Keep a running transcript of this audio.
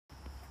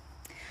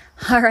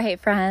All right,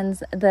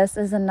 friends, this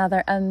is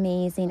another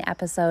amazing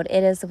episode.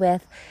 It is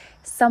with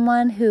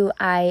someone who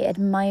I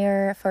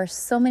admire for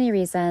so many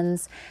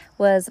reasons,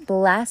 was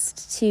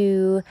blessed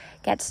to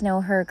get to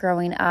know her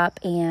growing up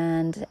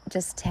and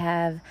just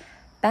have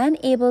been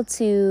able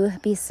to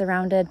be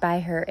surrounded by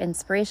her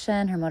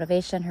inspiration, her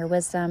motivation, her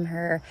wisdom,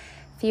 her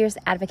fierce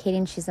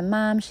advocating. She's a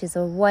mom, she's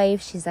a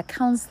wife, she's a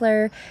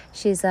counselor,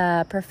 she's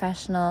a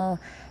professional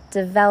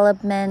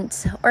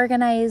development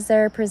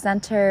organizer,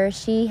 presenter.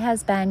 She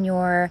has been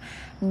your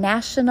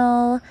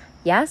national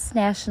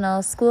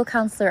school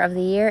counselor of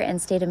the year and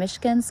state of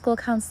Michigan school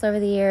counselor of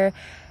the year.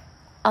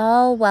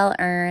 All well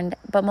earned,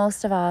 but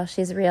most of all,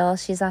 she's real,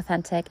 she's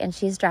authentic, and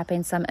she's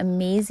dropping some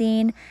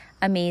amazing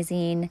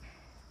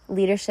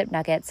leadership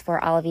nuggets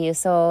for all of you.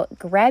 So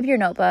grab your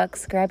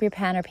notebooks, grab your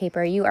pen or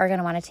paper. You are going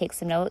to want to take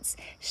some notes.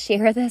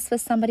 Share this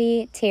with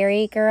somebody.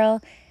 Terry, girl,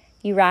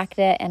 you rocked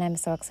it, and I'm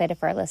so excited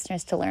for our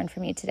listeners to learn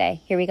from you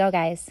today. Here we go,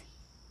 guys.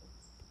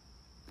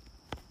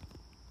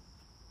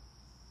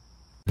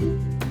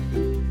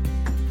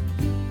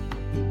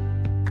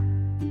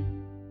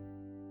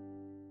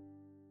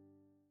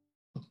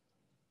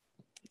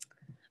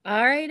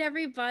 All right,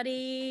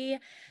 everybody.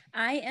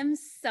 I am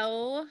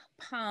so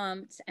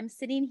pumped. I'm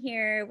sitting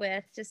here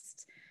with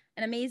just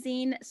an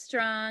amazing,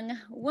 strong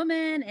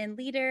woman and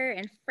leader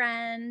and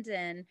friend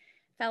and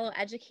fellow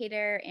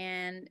educator,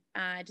 and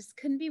I just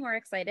couldn't be more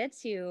excited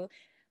to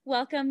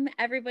welcome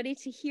everybody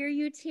to hear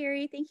you,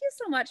 Terry. Thank you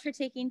so much for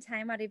taking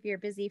time out of your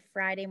busy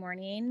Friday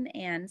morning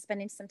and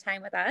spending some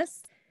time with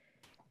us.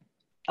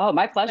 Oh,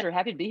 my pleasure.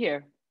 Happy to be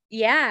here.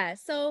 Yeah.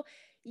 So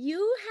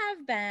you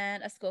have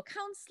been a school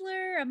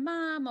counselor, a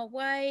mom, a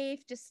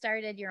wife, just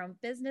started your own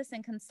business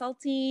and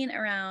consulting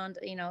around,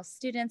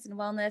 students and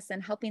wellness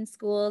and helping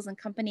schools and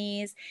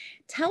companies.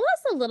 Tell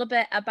us a little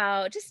bit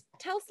about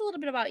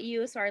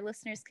you so our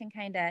listeners can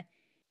kind of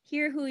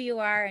hear who you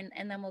are,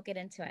 and then we'll get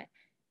into it.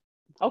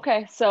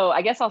 Okay, so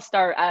I guess I'll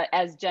start.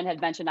 As Jen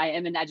had mentioned, I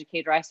am an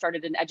educator. I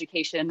started in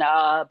education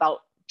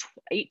about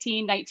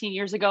 18, 19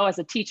 years ago as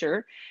a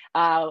teacher.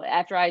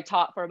 After I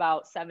taught for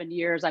about 7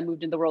 years, I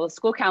moved into the world of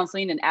school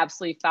counseling and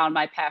absolutely found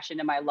my passion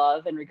and my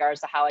love in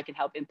regards to how I can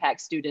help impact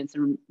students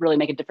and really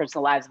make a difference in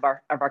the lives of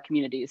our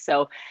communities.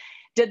 So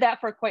did that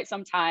for quite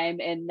some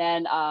time, and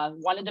then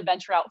wanted to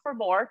venture out for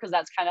more, because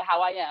that's kind of how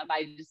I am.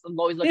 I'm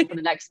always looking for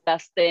the next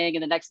best thing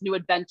and the next new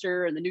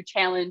adventure and the new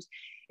challenge.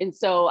 And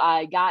so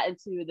I got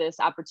into this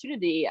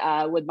opportunity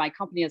with my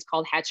company. It's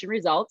called Hatching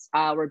Results.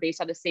 We're based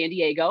out of San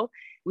Diego.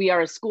 We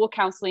are a school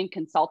counseling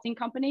consulting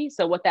company.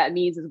 So what that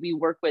means is we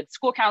work with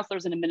school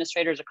counselors and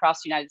administrators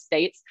across the United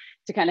States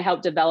to kind of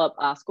help develop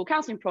school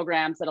counseling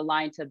programs that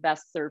align to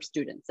best serve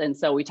students. And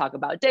so we talk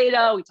about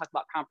data, we talk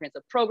about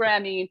comprehensive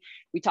programming,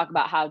 we talk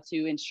about how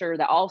to ensure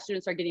that all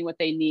students are getting what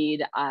they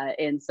need.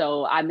 And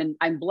so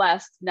I'm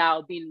blessed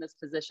now being in this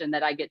position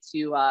that I get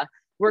to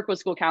work with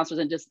school counselors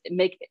and just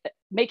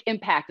make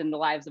impact in the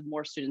lives of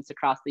more students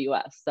across the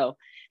US. So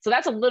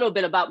that's a little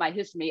bit about my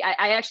history.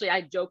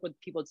 I joke with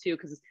people too,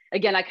 because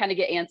again, I kind of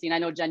get antsy, and I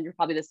know, Jen, you're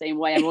probably the same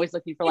way. I'm always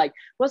looking for like,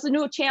 what's a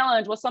new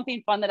challenge? What's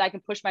something fun that I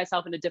can push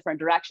myself in a different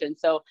direction?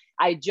 So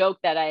I joke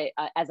that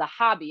as a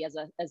hobby, as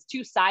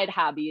two side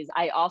hobbies,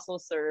 I also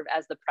serve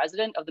as the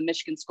president of the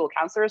Michigan School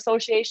Counselor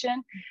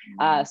Association.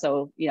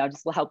 So,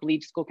 just will help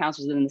lead school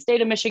counselors in the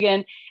state of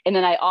Michigan. And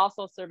then I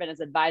also serve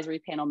as advisory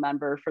panel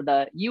member for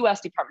the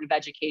U.S. Department of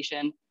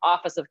Education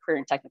Office of Career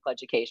and Technical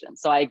Education.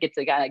 So I get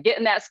to kind of get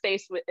in that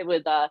space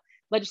with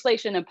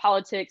legislation and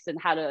politics and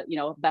how to,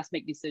 best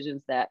make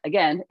decisions that,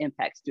 again,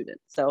 impact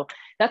students. So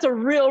that's a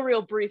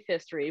real brief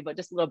history, but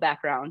just a little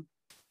background.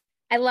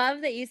 I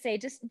love that you say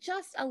just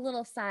a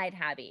little side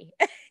hobby.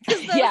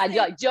 Yeah,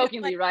 like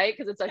jokingly, right?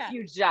 Because it's a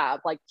huge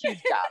job,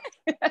 huge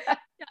job.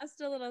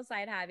 Just a little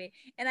side hobby.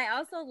 And I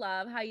also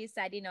love how you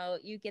said,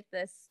 you get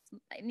this,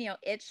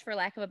 itch, for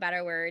lack of a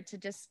better word, to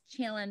just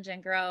challenge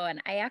and grow.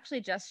 And I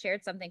actually just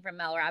shared something from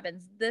Mel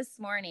Robbins this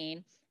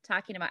morning,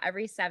 talking about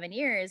every 7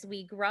 years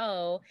we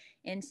grow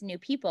into new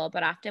people,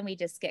 but often we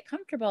just get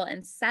comfortable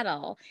and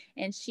settle.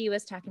 And she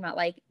was talking about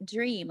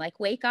dream,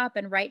 wake up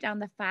and write down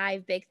the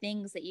 5 big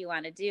things that you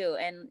want to do.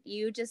 And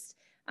you just,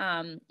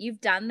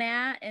 you've done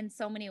that in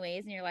so many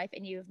ways in your life,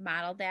 and you've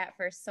modeled that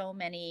for so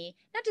many,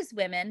 not just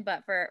women,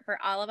 but for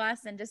all of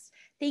us. And just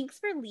thanks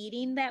for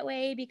leading that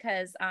way,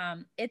 because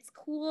it's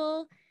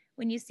cool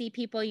when you see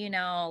people,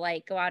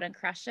 go out and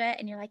crush it,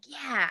 and you're like,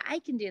 yeah, I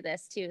can do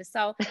this too.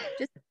 So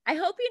just, I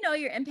hope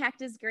your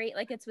impact is great.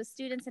 It's with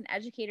students and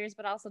educators,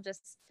 but also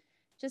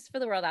just for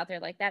the world out there.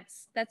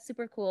 That's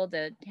super cool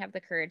to have the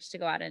courage to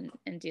go out and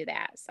do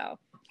that. So,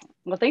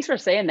 well, thanks for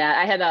saying that.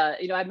 I had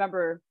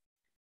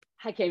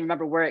I can't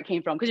remember where it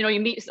came from, because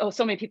you meet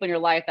so many people in your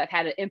life that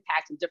had an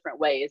impact in different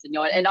ways, and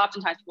and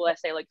oftentimes people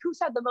say who's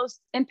had the most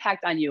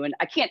impact on you, and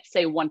I can't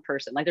say one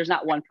person, there's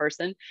not one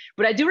person,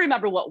 but I do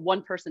remember what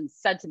one person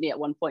said to me at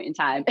one point in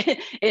time.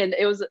 And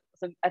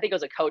I think it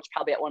was a coach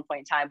probably at one point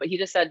in time, but he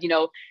just said,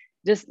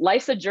 just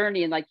life's a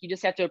journey, and you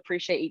just have to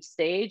appreciate each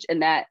stage,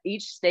 and that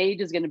each stage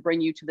is going to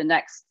bring you to the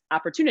next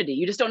opportunity.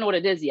 You just don't know what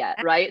it is yet,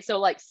 right?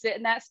 So sit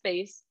in that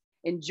space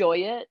enjoy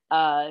it,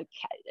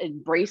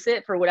 embrace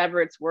it for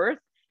whatever it's worth.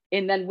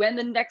 And then when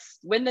the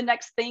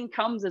next thing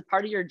comes as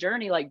part of your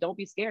journey, like, don't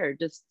be scared,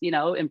 just,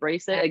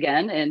 embrace it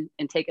again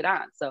and take it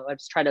on. So I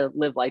just try to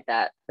live like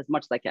that as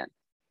much as I can.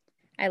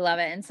 I love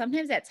it. And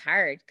sometimes that's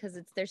hard because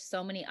there's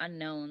so many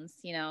unknowns,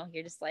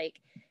 you're just like,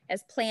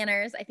 as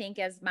planners, I think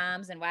as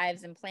moms and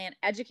wives and plan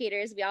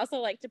educators, we also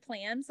like to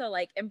plan. So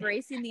like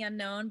embracing the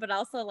unknown, but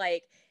also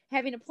like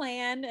having a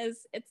plan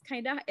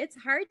it's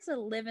hard to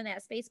live in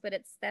that space, but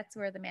that's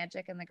where the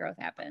magic and the growth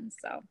happens.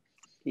 So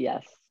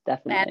yes,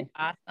 definitely.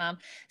 That's awesome.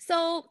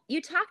 So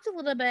you talked a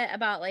little bit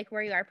about like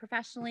where you are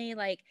professionally.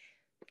 Like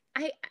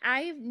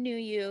I knew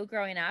you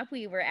growing up.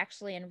 We were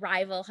actually in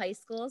rival high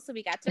schools, so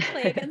we got to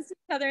play against each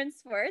other in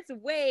sports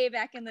way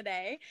back in the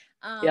day.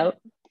 Yep.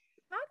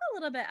 Talk a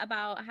little bit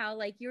about how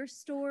like your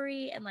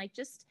story and like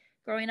just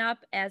growing up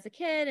as a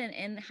kid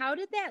and how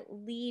did that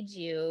lead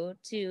you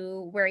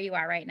to where you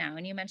are right now?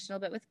 And you mentioned a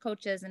little bit with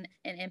coaches and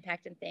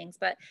impact and things,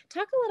 but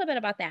talk a little bit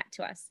about that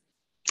to us.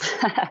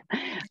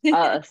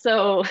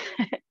 So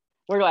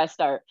where do I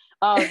start?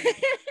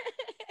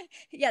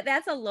 Yeah,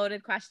 that's a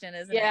loaded question,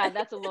 isn't it? Yeah,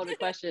 that's a loaded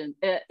question.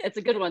 It's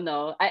a good one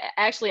though.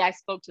 I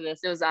spoke to this.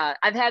 It was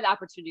I've had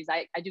opportunities.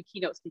 I do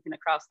keynote speaking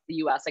across the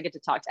U.S. I get to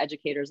talk to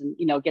educators and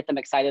get them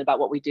excited about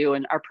what we do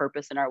and our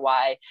purpose and our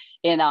why.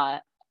 And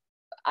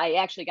I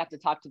actually got to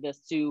talk to this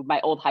to my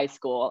old high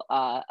school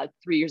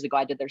 3 years ago.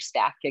 I did their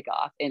staff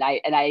kickoff, and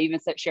I even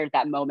shared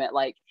that moment.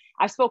 Like,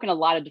 I've spoken a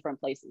lot of different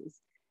places.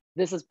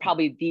 This is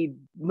probably the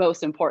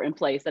most important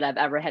place that I've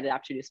ever had an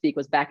opportunity to speak,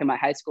 was back in my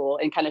high school,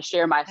 and kind of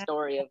share my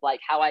story of like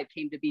how I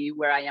came to be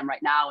where I am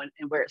right now and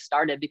where it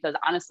started. Because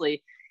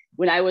honestly,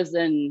 when I was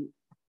in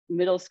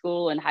middle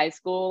school and high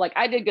school, like,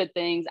 I did good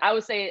things. I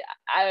would say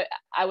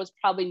I was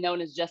probably known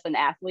as just an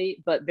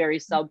athlete, but very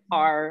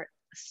subpar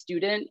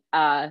student.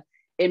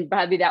 And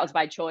probably that was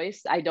by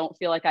choice. I don't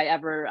feel like I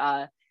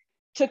ever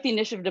took the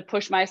initiative to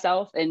push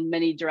myself in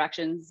many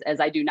directions as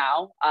I do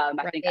now.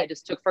 I think I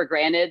just took for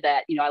granted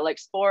that, I like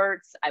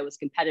sports. I was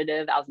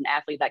competitive. I was an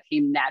athlete. That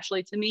came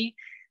naturally to me.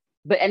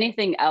 But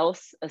anything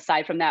else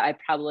aside from that, I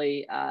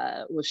probably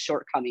was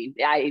shortcoming.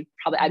 I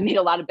made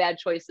a lot of bad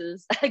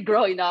choices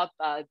growing up,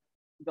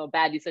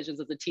 bad decisions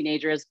as a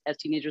teenager, as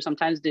teenagers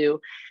sometimes do.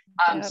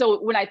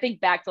 So when I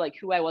think back to like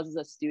who I was as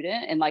a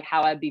student and like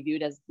how I'd be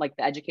viewed as like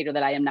the educator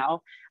that I am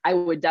now, I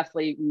would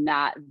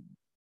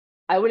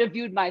have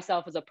viewed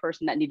myself as a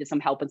person that needed some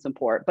help and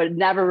support, but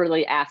never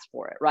really asked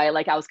for it, right?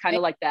 Like, I was kind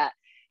of like that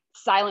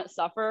silent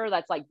sufferer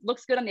that's like,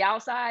 looks good on the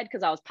outside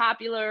because I was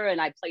popular and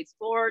I played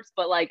sports,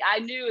 but like, I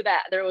knew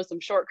that there was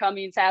some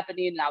shortcomings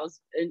happening,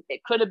 and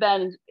it could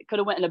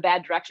have went in a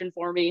bad direction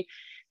for me.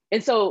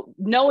 And so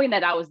knowing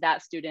that I was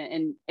that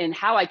student and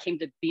how I came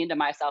to be into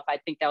myself, I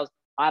think that was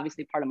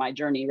obviously part of my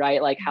journey,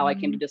 right? Like how I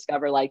came to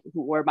discover like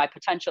where my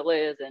potential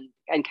is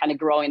and kind of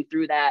growing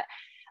through that.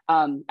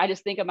 I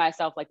just think of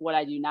myself like what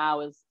I do now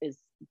is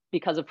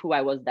because of who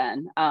I was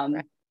then.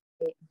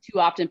 Too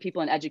often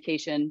people in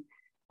education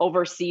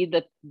oversee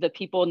the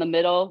people in the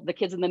middle, the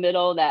kids in the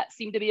middle that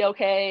seem to be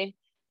okay.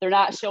 They're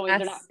not showing,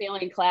 they're not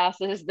failing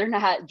classes, they're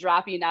not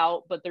dropping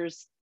out, but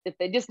if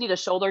they just need a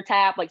shoulder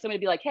tap, like somebody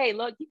be like, hey,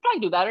 look, you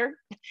probably do better.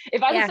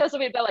 If I just said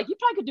something about like, you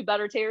probably could do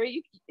better,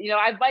 Terry,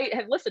 I might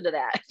have listened to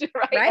that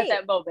right at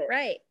that moment.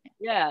 Right.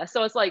 Yeah.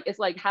 So it's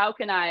like, how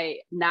can I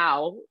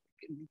now,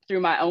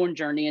 through my own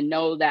journey, and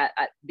know that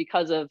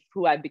because of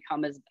who I've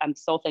become, I'm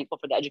so thankful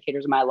for the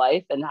educators in my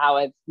life and how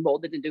I've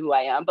molded into who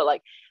I am. But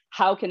like,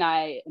 how can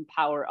I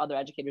empower other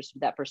educators to do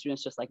that for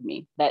students just like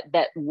me,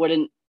 that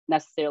wouldn't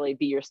necessarily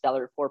be your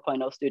stellar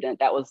 4.0 student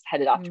that was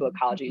headed off to a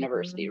college or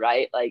university,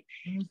 right? Like,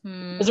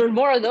 because there are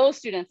more of those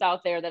students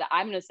out there that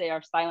I'm going to say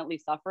are silently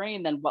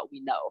suffering than what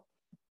we know.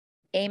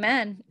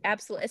 Amen.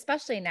 Absolutely.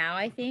 Especially now,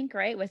 I think,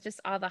 right, with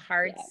just all the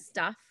hard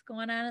stuff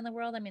going on in the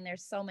world. I mean,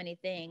 there's so many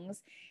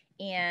things,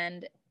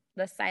 and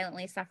the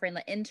silently suffering,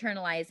 the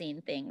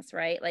internalizing things,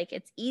 right? Like,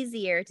 it's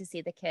easier to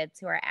see the kids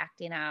who are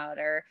acting out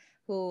or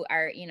who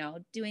are,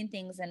 doing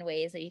things in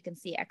ways that you can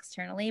see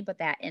externally, but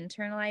that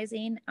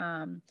internalizing,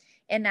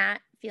 and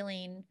not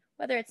feeling,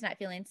 whether it's not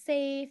feeling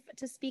safe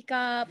to speak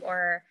up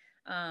or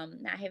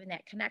not having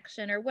that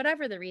connection or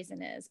whatever the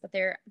reason is. But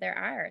there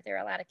are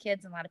a lot of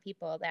kids and a lot of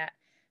people that,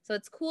 so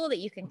it's cool that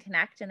you can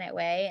connect in that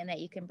way and that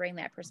you can bring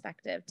that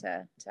perspective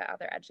to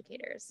other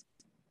educators.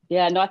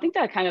 Yeah, no, I think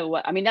that kind of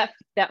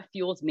that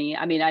fuels me.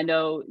 I mean, I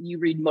know you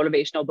read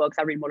motivational books.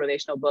 I read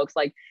motivational books.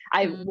 Like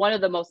one of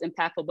the most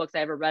impactful books I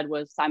ever read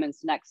was Simon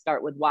Sinek's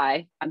Start With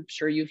Why. I'm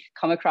sure you've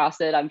come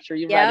across it. I'm sure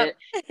you've read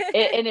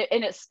it.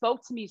 And it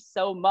spoke to me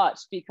so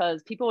much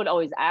because people would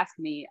always ask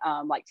me,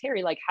 like,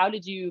 Terry, like, how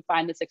did you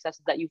find the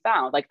successes that you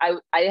found? Like,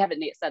 I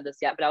haven't said this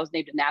yet, but I was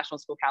named a National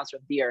School Counselor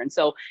of the Year. And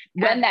so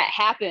when that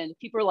happened,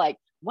 people were like,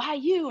 why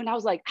you? And I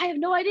was like, I have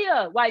no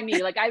idea why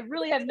me. Like, I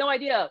really have no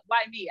idea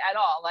why me at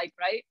all. Like,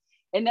 right.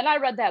 And then I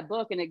read that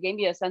book and it gave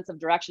me a sense of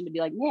direction to be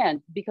like,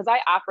 man, because I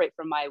operate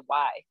from my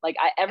why. Like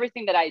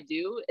everything that I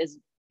do is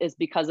is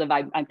because of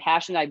I'm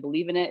passionate, I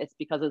believe in it. It's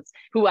because it's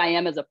who I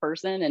am as a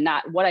person and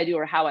not what I do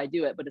or how I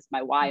do it, but it's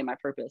my why and my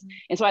purpose.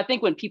 And so I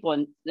think when people,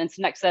 and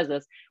Sinek says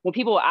this, when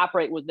people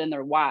operate within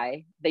their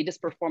why, they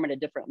just perform at a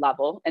different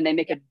level and they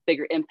make a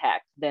bigger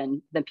impact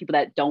than people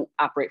that don't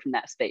operate from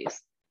that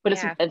space. But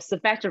it's the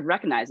fact of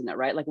recognizing it,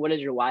 right? Like, what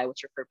is your why?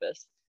 What's your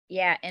purpose?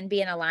 Yeah. And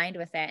being aligned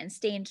with that and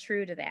staying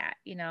true to that,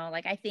 you know,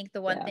 like I think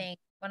the one thing,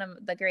 one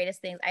of the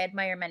greatest things, I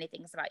admire many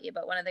things about you,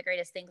 but one of the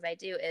greatest things I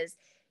do is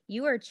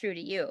you are true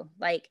to you.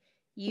 Like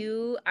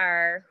you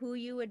are who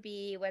you would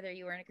be, whether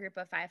you were in a group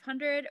of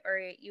 500 or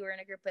you were in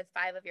a group with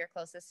 5 of your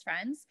closest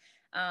friends.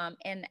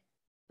 And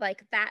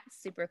like, that's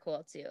super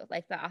cool too.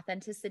 Like the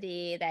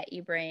authenticity that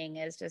you bring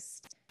is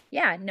just,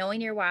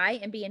 knowing your why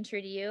and being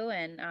true to you.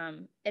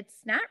 And it's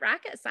not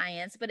rocket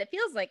science, but it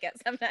feels like it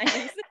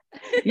sometimes.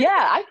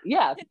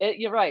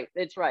 You're right.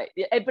 It's right.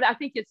 But I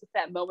think it's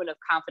that moment of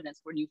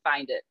confidence when you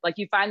find it. Like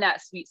you find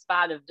that sweet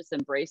spot of just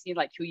embracing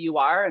like who you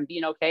are and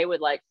being okay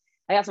with like,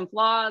 I have some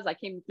flaws. I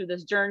came through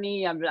this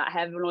journey. I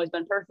haven't always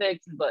been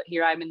perfect, but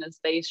here I'm in this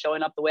space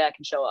showing up the way I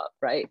can show up.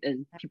 Right.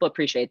 And people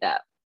appreciate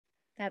that.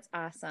 That's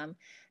awesome.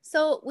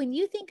 So when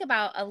you think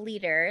about a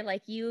leader,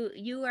 like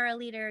you are a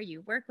leader,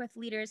 you work with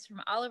leaders from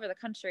all over the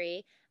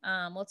country.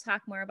 We'll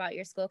talk more about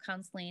your school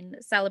counseling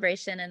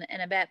celebration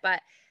in a bit,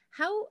 but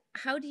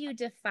how do you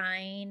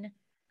define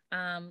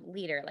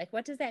leader? Like,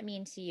 what does that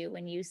mean to you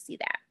when you see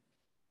that?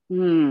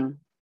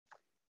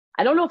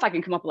 I don't know if I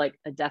can come up with like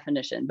a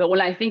definition, but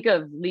when I think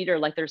of leader,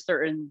 like there's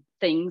certain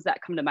things that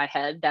come to my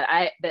head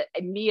that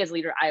me as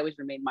leader, I always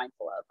remain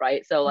mindful of,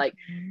 right? So like,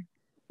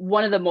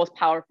 one of the most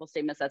powerful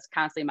statements that's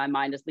constantly in my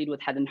mind is lead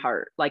with head and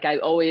heart. Like I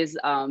always,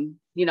 I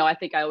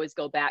think I always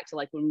go back to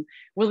like when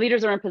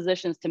leaders are in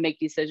positions to make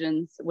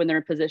decisions, when they're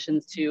in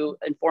positions to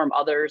inform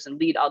others and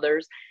lead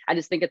others, I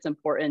just think it's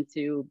important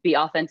to be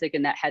authentic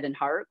in that head and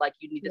heart. Like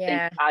you need to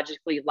think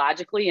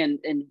logically and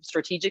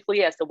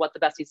strategically as to what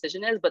the best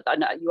decision is, but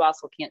you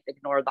also can't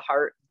ignore the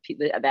heart,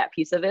 that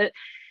piece of it.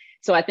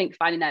 So I think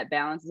finding that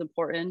balance is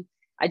important.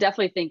 I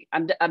definitely think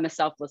I'm a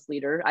selfless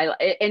leader.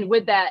 And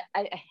with that,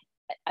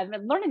 I've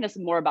been learning this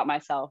more about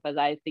myself as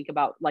I think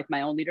about like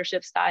my own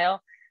leadership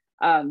style.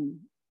 I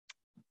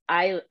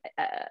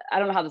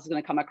don't know how this is going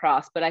to come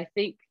across, but I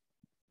think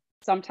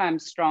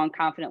sometimes strong,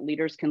 confident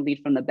leaders can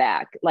lead from the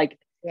back. Like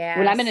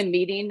when I'm in a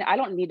meeting, I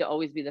don't need to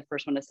always be the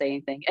first one to say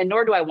anything, and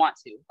nor do I want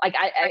to. Like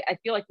I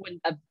feel like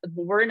when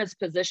we're in this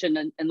position,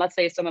 and let's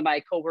say some of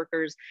my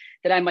coworkers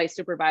that I might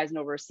supervise and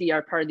oversee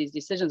are part of these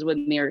decisions with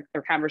me or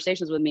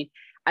conversations with me,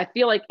 I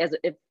feel like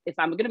if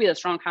I'm going to be the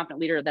strong,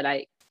 confident leader that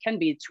I can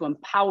be to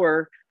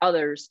empower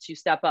others to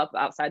step up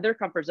outside their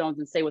comfort zones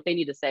and say what they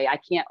need to say, I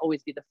can't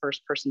always be the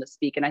first person to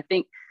speak. And I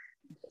think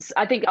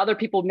other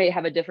people may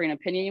have a different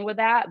opinion with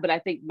that, but I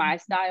think my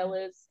style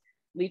is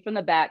lead from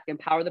the back,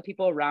 empower the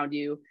people around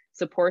you,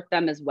 support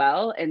them as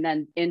well. And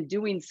then in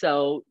doing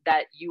so,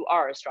 that you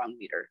are a strong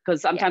leader.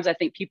 Because sometimes I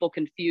think people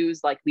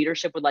confuse like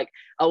leadership with like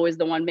always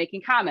the one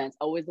making comments,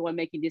 always the one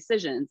making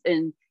decisions.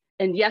 And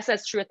yes,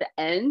 that's true at the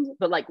end,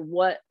 but like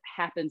what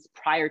happens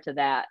prior to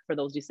that for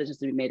those decisions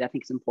to be made, I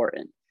think is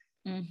important.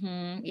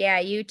 Yeah,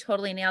 you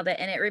totally nailed it.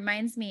 And it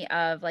reminds me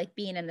of like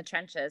being in the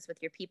trenches with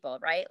your people,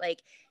 right?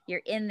 Like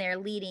you're in there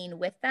leading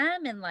with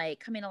them and like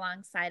coming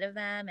alongside of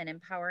them and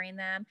empowering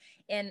them.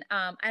 And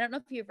I don't know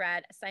if you've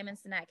read, Simon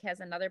Sinek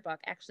has another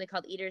book actually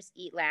called Eaters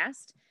Eat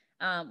Last,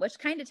 which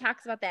kind of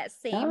talks about that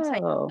same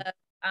type of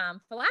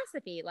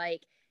philosophy.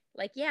 Like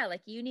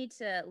you need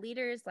to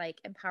leaders like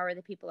empower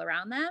the people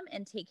around them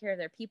and take care of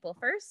their people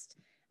first.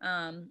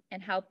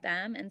 And help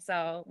them. And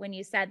so when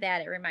you said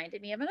that, it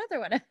reminded me of another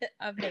one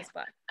of his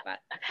book. But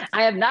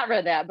I have not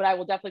read that, but I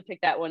will definitely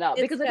pick that one up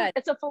because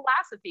it's a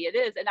philosophy. It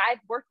is. And I've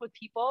worked with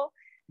people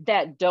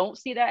that don't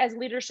see that as a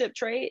leadership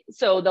trait.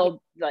 So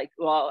they'll like,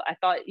 well, I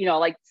thought,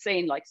 like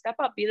saying like, step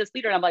up, be this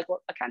leader. And I'm like,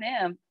 well, I kind of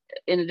am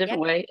in a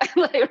different way.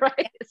 Like, right.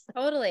 Yeah,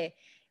 totally.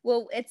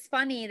 Well, it's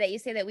funny that you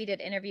say that. We did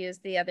interviews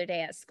the other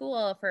day at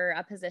school for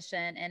a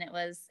position, and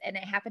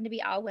it happened to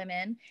be all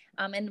women.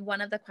 And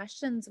one of the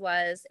questions it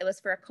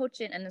was for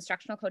an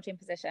instructional coaching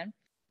position.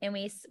 And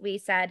we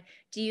said,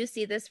 do you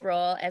see this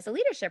role as a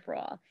leadership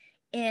role?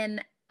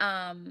 And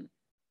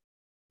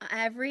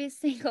every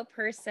single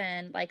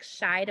person like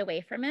shied away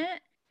from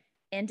it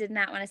and did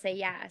not want to say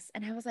yes.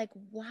 And I was like,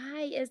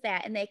 why is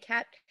that? And they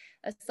kept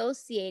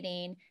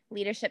associating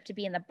leadership to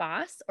being the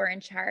boss or in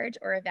charge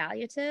or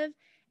evaluative.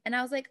 And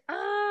I was like,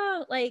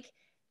 oh, like,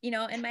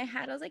 in my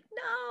head, I was like,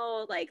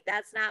 no, like,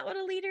 that's not what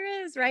a leader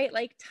is, right?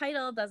 Like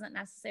title doesn't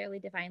necessarily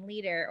define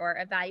leader, or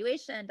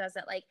evaluation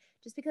doesn't, like,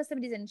 just because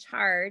somebody's in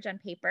charge on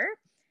paper,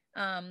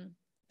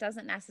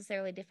 doesn't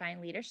necessarily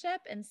define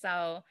leadership. And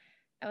so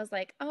I was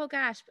like, oh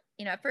gosh,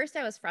 at first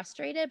I was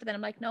frustrated, but then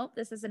I'm like, nope,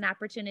 this is an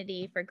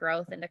opportunity for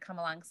growth and to come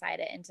alongside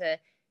it and to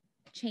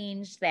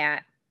change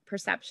that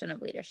perception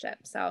of leadership.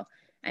 So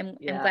I'm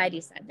glad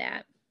you said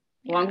that.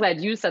 Well, I'm glad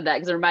you said that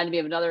because it reminded me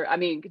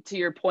of to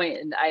your point,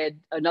 and I had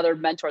another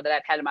mentor that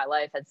I've had in my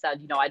life had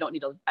said, I don't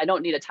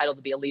need a title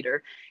to be a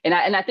leader. And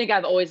I think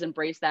I've always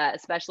embraced that,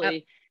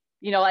 especially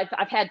you know, I've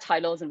had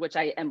titles in which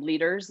I am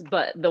leaders,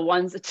 but the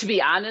ones, to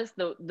be honest,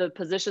 the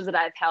positions that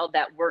I've held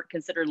that weren't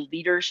considered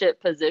leadership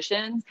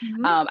positions,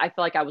 Mhm. I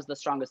feel like I was the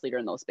strongest leader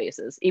in those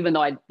spaces, even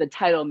though the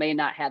title may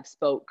not have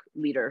spoke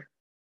leader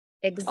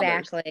to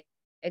others. Exactly.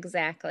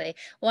 Exactly.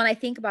 Well, and I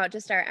think about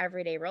just our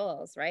everyday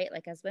roles, right?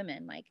 Like as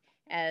women, like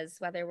as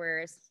whether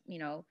we're,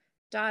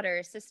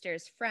 daughters,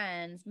 sisters,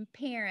 friends,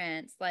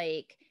 parents,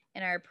 like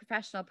in our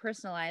professional,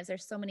 personal lives,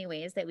 there's so many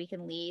ways that we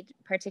can lead,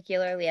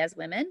 particularly as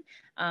women,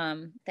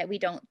 that we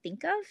don't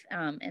think of,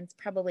 and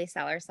probably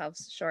sell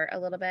ourselves short a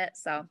little bit.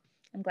 So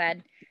I'm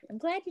glad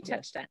you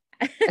Yes. touched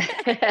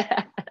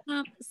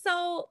on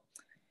so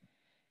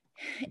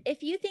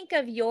if you think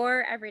of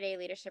your everyday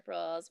leadership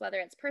roles, whether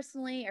it's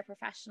personally or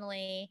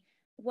professionally,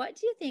 what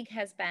do you think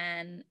has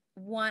been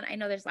one? I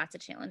know there's lots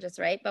of challenges,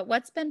 right? But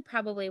what's been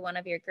probably one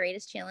of your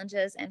greatest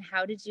challenges and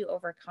how did you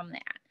overcome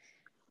that?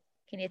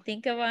 Can you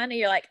think of one? Or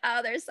you're like,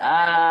 oh, there's so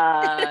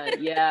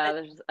many. Yeah,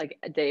 there's like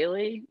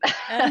daily.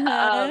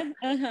 Uh-huh.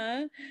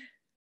 Uh-huh.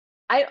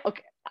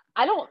 Okay.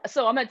 I don't,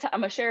 so I'm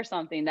gonna share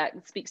something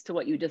that speaks to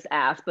what you just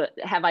asked, but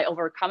have I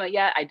overcome it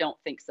yet? I don't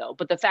think so.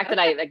 But the fact that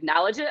I Okay.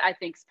 acknowledge it, I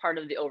think is part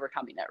of the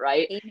overcoming it,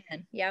 right?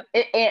 Amen. Yep.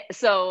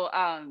 So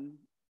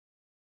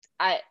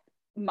I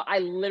I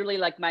literally,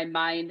 like, my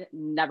mind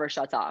never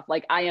shuts off.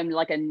 Like, I am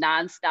like a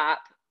nonstop,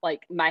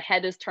 like my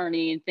head is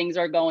turning, things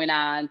are going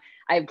on.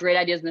 I have great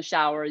ideas in the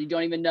shower. You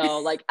don't even know,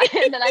 like,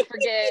 and then I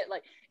forget,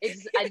 like,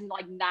 I'm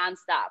like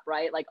nonstop,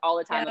 right? Like all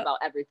the time Yep. about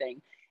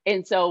everything.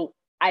 And so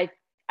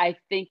I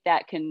think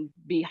that can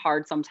be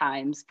hard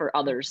sometimes for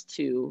others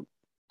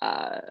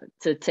uh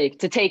to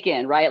take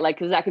in, right? Like,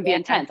 because that can be Yeah.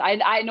 intense.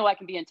 I know I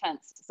can be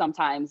intense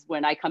sometimes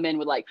when I come in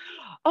with like,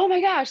 oh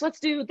my gosh, let's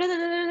do because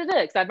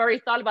I've already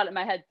thought about it in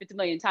my head 50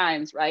 million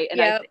times, right? And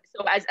Yep.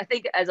 so as I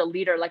think as a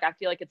leader, like, I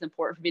feel like it's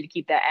important for me to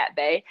keep that at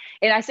bay.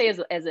 And I say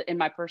in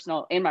my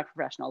personal, in my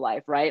professional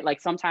life, right? Like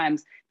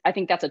sometimes I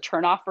think that's a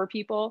turnoff for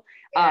people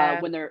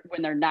Yeah. when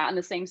they're not in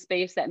the same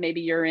space that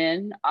maybe you're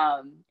in.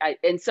 And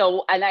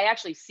I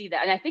actually see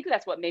that, and I think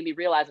that's what made me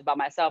realize about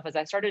myself as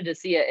I started to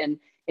see it in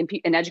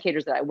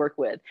educators that I work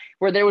with,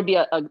 where there would be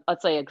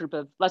let's say a group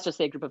of, let's just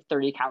say a group of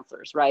 30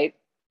 counselors, right?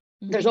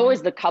 There's Mm-hmm.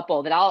 always the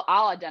couple that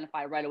I'll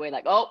identify right away,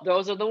 like, oh,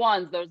 those are the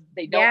ones. Those,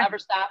 they don't Yeah. ever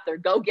stop. They're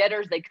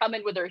go-getters. They come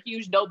in with their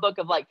huge notebook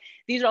of like,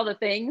 these are all the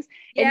things.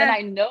 And then Yeah.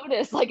 I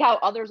notice like how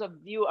others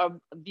view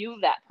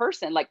that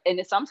person. Like,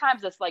 and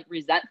sometimes it's like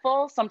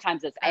resentful,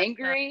 sometimes it's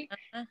angry.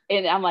 Uh-huh.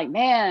 And I'm like,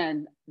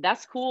 man,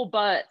 that's cool,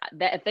 but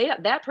if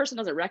that person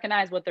doesn't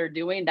recognize what they're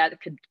doing, that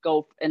could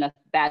go in a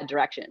bad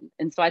direction.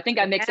 And so I think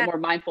that makes it Yeah. more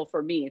mindful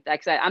for me.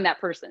 Like, I'm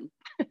that person.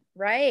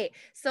 Right.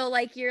 So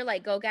like you're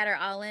like go getter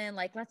all in,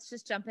 like let's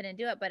just jump in and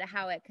do it. But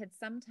how it could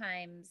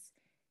sometimes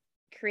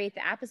create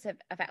the opposite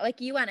effect.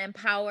 Like you want to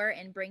empower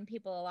and bring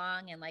people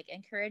along and like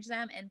encourage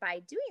them. And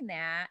by doing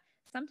that,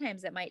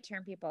 sometimes it might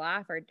turn people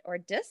off or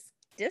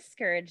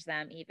discourage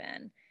them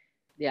even.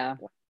 Yeah.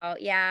 Oh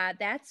yeah,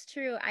 that's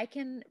true. I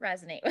can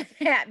resonate with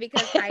that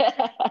because I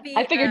I be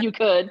figured you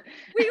could.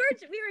 we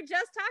were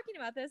just talking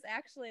about this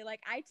actually. Like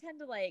I tend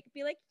to like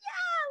be like,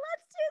 yeah,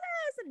 let's do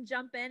this and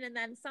jump in. And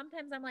then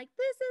sometimes I'm like,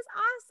 this is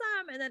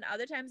awesome. And then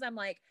other times I'm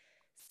like,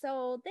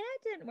 so that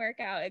didn't work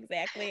out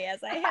exactly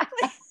as I had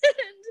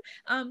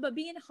planned. But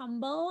being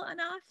humble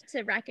enough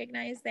to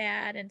recognize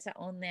that and to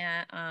own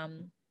that.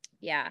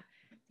 Yeah.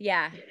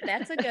 Yeah,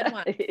 that's a good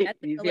one.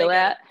 That's a You feel really good one.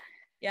 that?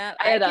 Yeah,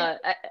 I I had can a,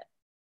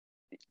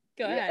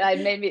 go yeah, ahead.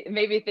 it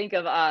made me think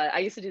of I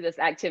used to do this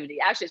activity.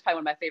 Actually, it's probably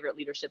one of my favorite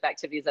leadership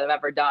activities that I've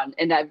ever done,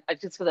 and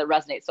just because it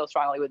resonates so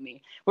strongly with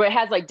me. Where it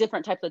has like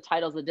different types of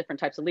titles of different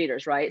types of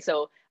leaders, right?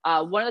 So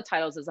one of the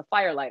titles is a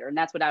firelighter, and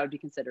that's what I would be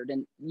considered.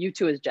 And you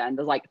too, as Jen,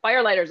 there's like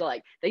firelighters are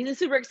like they're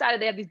super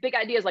excited. They have these big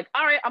ideas, like,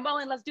 all right, I'm all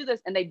in, let's do this,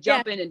 and they Yeah.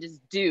 jump in and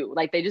just do.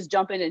 Like they just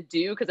jump in and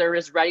do because they're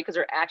just ready because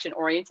they're action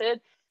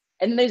oriented.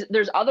 And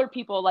there's other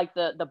people like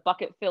the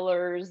bucket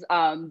fillers that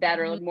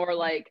are Mhm. more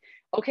like,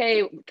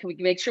 okay, can we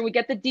make sure we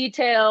get the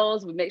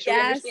details? We make sure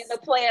we understand the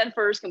Yes. plan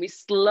first. Can we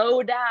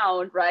slow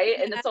down, right?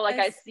 And so like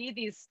I Yes. see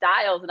these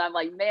styles and I'm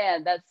like,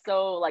 man, that's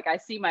so, like, I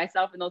see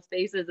myself in those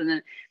spaces. And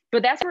then,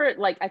 but that's where,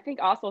 like, I think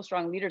also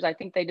strong leaders, I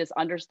think they just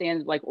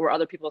understand like where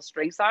other people's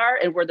strengths are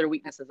and where their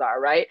weaknesses are,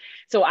 right?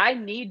 So I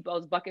need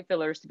those bucket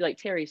fillers to be like,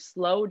 Terry,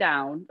 slow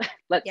down.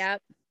 Let's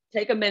Yep.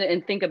 take a minute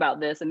and think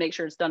about this and make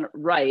sure it's done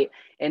right,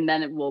 and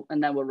then we'll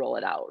roll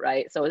it out,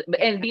 right? So, Yeah.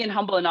 and being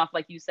humble enough,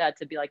 like you said,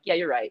 to be like, yeah,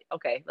 you're right,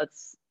 okay,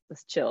 let's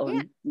chill Yeah.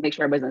 and make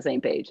sure everybody's on the same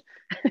page.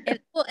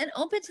 And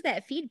open to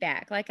that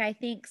feedback. Like I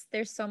think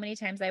there's so many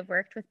times I've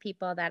worked with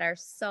people that are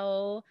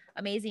so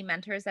amazing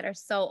mentors that are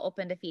so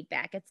open to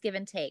feedback. It's give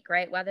and take,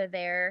 right? Whether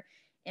they're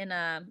in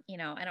a, I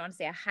don't want to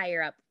say a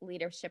higher up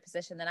leadership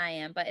position than I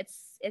am, but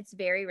it's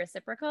very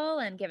reciprocal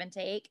and give and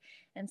take.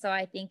 And so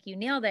I think you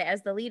nailed it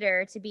as the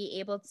leader to be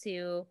able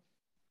to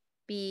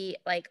be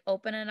like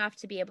open enough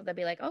to be able to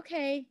be like,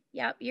 okay,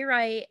 yep, you're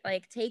right.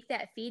 Like take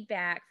that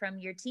feedback from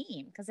your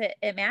team because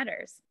it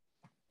matters.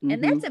 And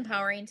Mm-hmm. that's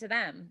empowering to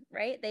them,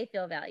 right? They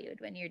feel valued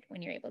when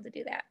you're able to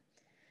do that.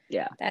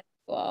 Yeah. That's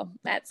cool.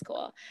 That's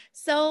cool.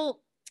 So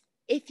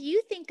if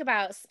you think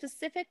about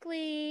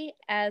specifically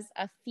as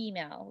a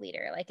female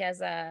leader, like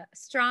as a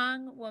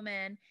strong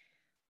woman,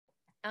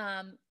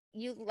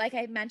 you, like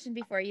I mentioned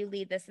before, you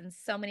lead this in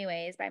so many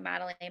ways by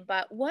modeling,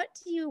 but what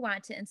do you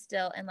want to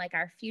instill in like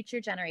our future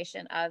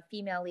generation of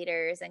female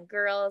leaders and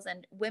girls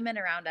and women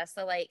around us?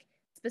 So like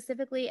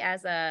specifically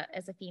as a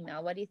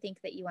female, what do you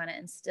think that you want to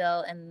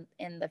instill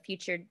in the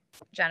future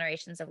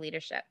generations of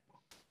leadership?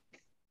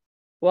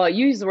 Well,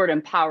 you used the word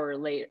empower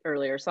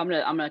earlier, so I'm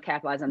gonna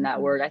capitalize on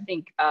that word. I Mm-hmm.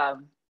 think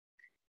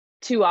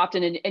too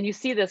often, and you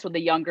see this with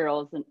the young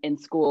girls in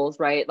schools,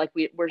 right? Like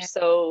we're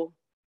so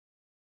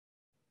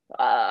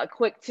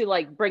quick to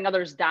like bring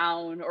others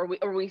down, or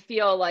we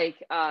feel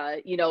like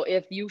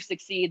if you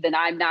succeed then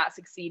I'm not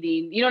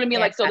succeeding, you know what I mean? Yeah.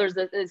 Like, so there's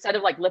instead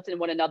of like lifting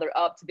one another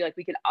up to be like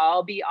we can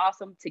all be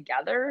awesome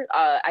together.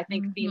 I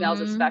think females,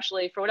 Mm-hmm.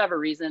 especially for whatever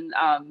reason,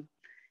 and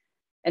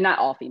not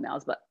all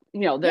females, but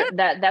Yeah.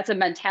 that's a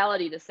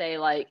mentality to say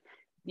like,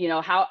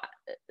 how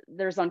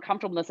there's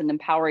uncomfortableness in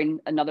empowering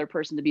another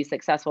person to be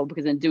successful,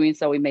 because in doing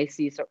so we may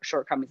see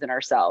shortcomings in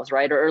ourselves,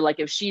 right? Or like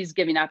if she's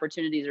giving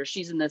opportunities or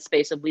she's in this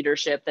space of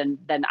leadership, then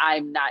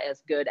I'm not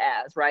as good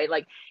as, right?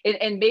 Like,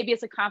 and maybe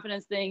it's a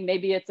confidence thing,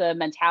 maybe it's a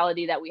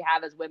mentality that we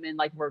have as women,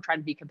 like we're trying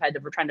to be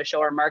competitive, we're trying to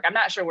show our mark. I'm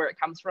not sure where it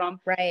comes from,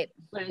 Right.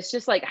 but it's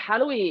just like, how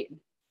do we,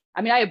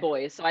 I mean, I have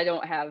boys, so I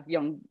don't have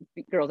young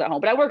girls at home,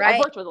 but I've Right.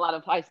 worked with a lot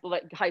of high school,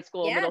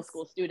 middle Yes.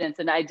 school students.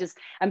 And I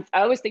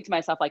always think to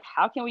myself, like,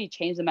 how can we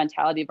change the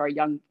mentality of our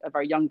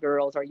young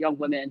girls, our young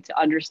women, to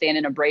understand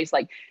and embrace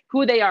like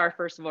who they are,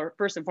 first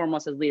and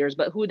foremost as leaders,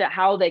 but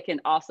how they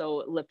can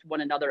also lift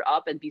one another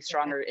up and be Yeah.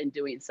 stronger in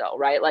doing so.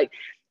 Right. Like,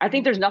 I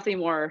think there's nothing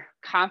more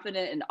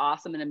confident and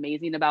awesome and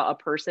amazing about a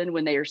person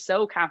when they are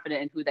so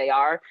confident in who they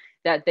are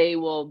that they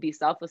will be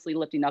selflessly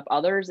lifting up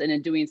others, and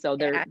in doing so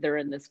Yeah. they're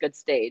in this good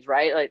stage,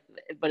 right? Like,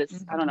 but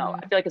it's, I don't know,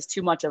 Mm-hmm. I feel like it's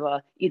too much of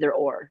a either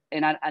or,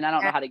 and I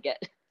don't know how to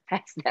get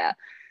past that.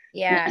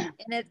 Yeah.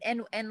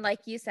 And like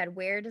you said,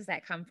 where does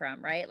that come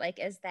from, right? Like,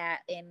 is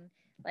that in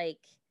like,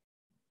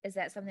 is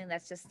that something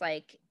that's just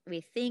like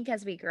we think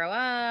as we grow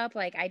up?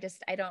 Like, I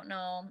don't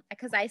know,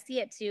 because I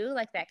see it too,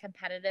 like that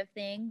competitive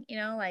thing,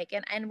 like,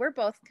 and we're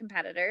both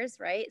competitors,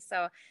 right?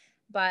 So,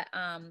 but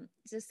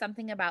just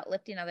something about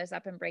lifting others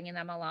up and bringing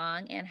them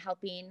along and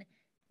helping,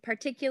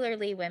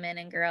 particularly women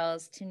and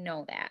girls, to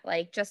know that,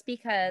 like, just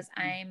because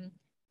I'm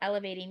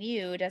elevating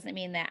you doesn't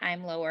mean that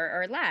I'm lower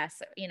or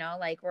less,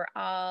 like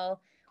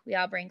we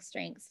all bring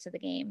strengths to the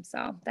game.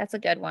 So that's a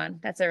good one.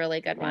 That's a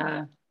really good one.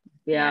 Yeah,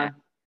 Yeah. yeah.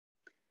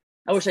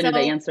 I wish I knew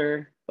the So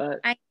answer, but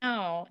I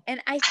know.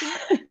 And I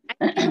think,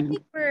 I feel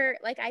like we're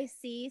like, I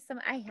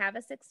have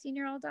a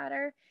 16-year-old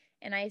daughter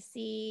and I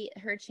see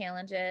her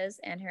challenges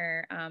and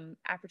her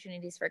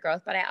opportunities for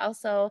growth. But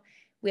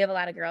we have a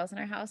lot of girls in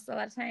our house a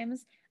lot of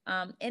times.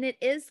 And it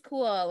is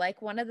cool.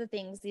 Like one of the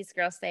things these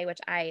girls say, which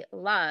I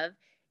love,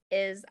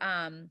 is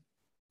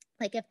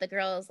like if the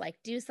girls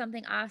like do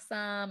something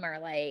awesome or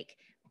like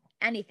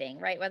anything,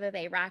 right? Whether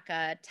they rock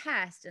a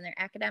test and they're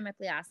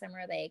academically awesome,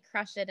 or they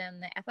crush it in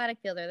the athletic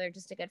field, or they're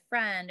just a good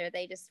friend, or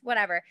they just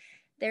whatever.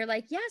 They're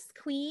like, yes,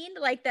 queen.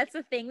 Like that's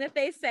a thing that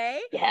they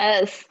say.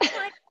 yes.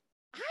 Like,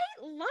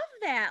 I love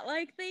that.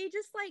 Like they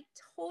just like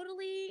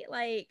totally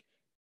like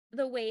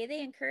the way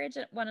they encourage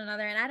one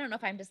another. And I don't know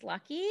if I'm just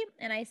lucky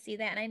and I see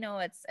that, and I know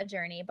it's a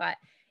journey, but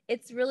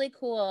it's really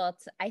cool.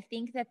 I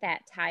think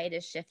that tide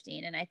is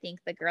shifting, and I think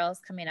the girls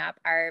coming up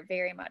are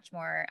very much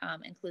more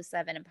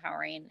inclusive and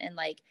empowering. And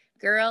like,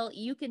 girl,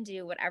 you can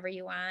do whatever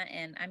you want,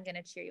 and I'm going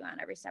to cheer you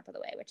on every step of the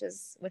way, which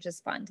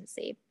is fun to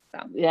see. So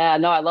Yeah,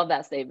 no, I love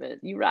that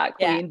statement. You rock,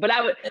 yeah, queen. But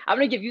I'm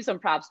gonna give you some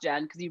props,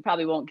 Jen, because you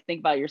probably won't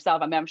think about it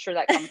yourself. I mean, I'm sure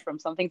that comes from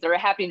some things that are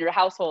happening in your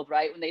household,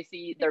 right? When they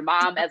see their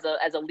mom as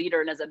a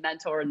leader and as a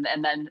mentor, and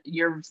then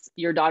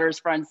your daughter's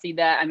friends see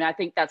that. I mean, I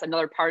think that's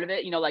another part of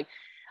it. Like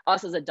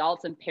us as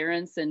adults and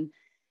parents, and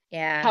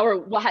yeah. how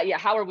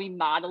are we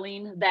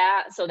modeling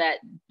that so that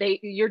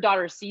your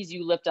daughter sees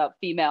you lift up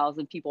females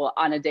and people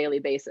on a daily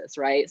basis,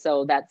 right?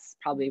 So that's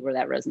probably where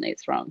that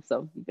resonates from.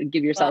 So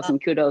give yourself Well, some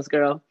kudos,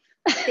 girl.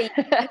 thank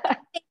you.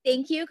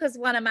 Thank you. Because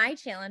one of my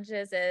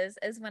challenges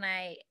is when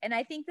and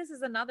I think this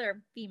is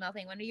another female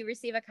thing, when you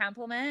receive a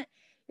compliment,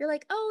 you're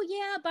like, oh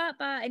yeah, but,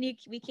 and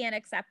we can't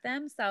accept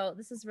them. So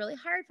this is really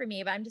hard for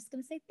me, but I'm just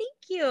going to say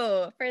thank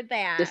you for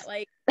that. Just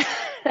Like,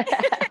 and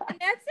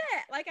that's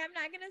it. Like, I'm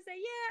not going to say,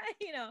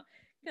 yeah,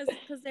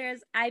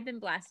 because I've been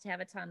blessed to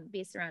have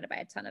be surrounded by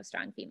a ton of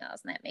strong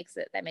females, and that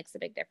makes a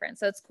big difference.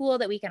 So it's cool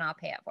that we can all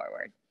pay it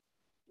forward.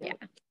 Yeah.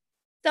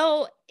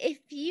 So if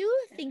you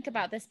think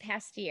about this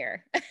past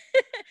year,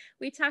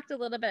 we talked a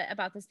little bit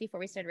about this before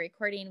we started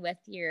recording, with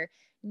your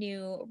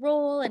new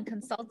role and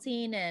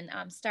consulting and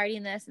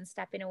starting this and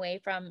stepping away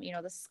from,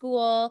 the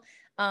school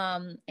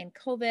and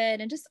COVID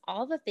and just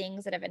all the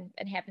things that have been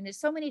happening. There's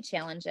so many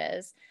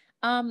challenges.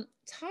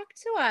 Talk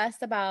to us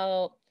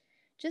about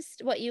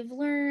just what you've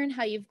learned,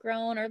 how you've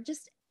grown, or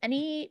just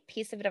any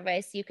piece of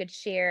advice you could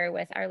share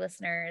with our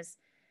listeners,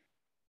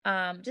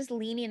 just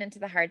leaning into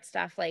the hard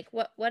stuff. Like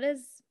what is,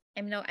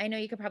 I know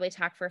you could probably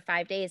talk for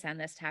 5 days on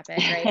this topic,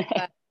 right?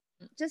 But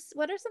just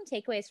what are some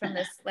takeaways from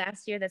this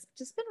last year that's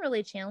just been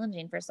really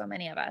challenging for so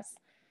many of us?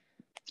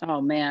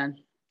 Oh man.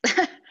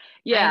 I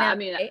Yeah. know, I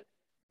mean, right?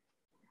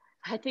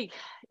 I think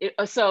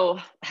so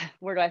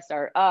where do I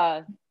start?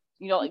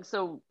 Like,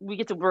 so we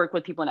get to work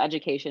with people in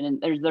education,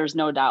 and there's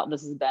no doubt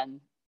this has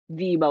been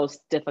the most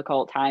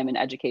difficult time in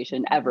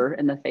education ever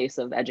in the face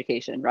of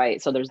education,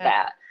 right? So there's Uh,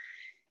 that.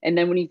 And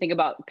then when you think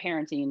about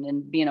parenting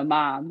and being a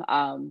mom,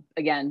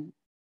 again,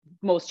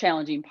 most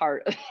challenging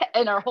part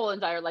in our whole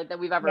entire life that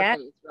we've ever yeah.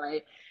 faced,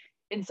 right?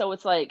 And so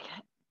it's like,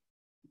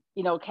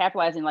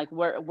 capitalizing, like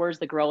where's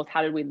the growth?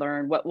 How did we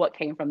learn? What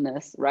came from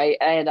this, right?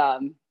 And I,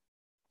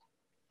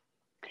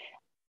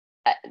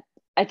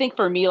 I think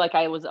for me, like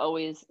I was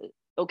always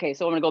okay.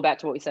 So I'm gonna go back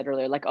to what we said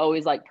earlier, like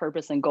always like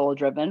purpose and goal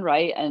driven,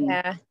 right?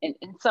 Yeah. And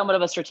somewhat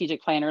of a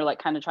strategic planner, like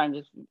kind of trying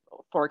to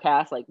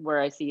forecast like where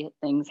I see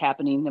things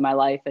happening in my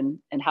life and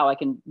how I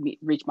can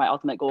reach my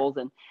ultimate goals.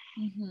 And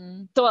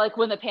Mm-hmm. so like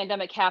when the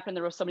pandemic happened,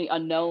 there were so many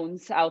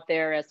unknowns out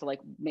there as to like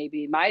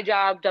maybe my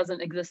job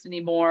doesn't exist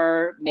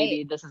anymore, Right.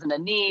 maybe this isn't a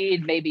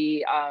need,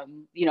 maybe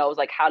it was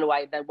like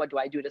what do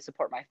I do to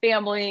support my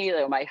family?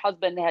 Like, my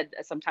husband had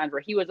some times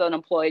where he was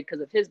unemployed because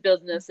of his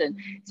business, and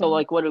so Mm-hmm.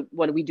 like what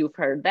do we do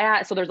for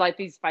that? So there's like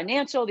these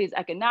financial, these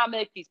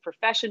economic, these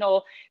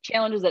professional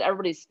challenges that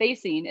everybody's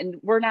facing, and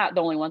we're not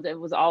the only ones. It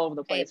was all over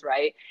the Right. place,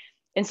 right?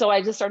 And so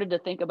I just started to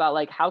think about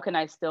like how can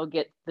I still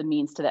get the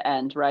means to the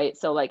end, right?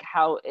 So like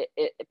how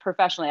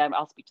professionally,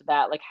 I'll speak to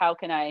that. Like how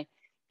can I,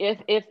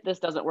 if this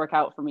doesn't work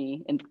out for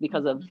me and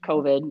because of Mm-hmm.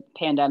 COVID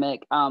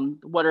pandemic,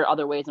 what are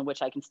other ways in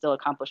which I can still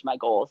accomplish my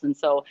goals? And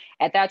so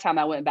at that time,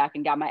 I went back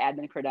and got my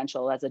admin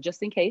credential as a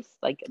just in case,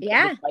 like this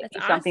Yeah, might that's be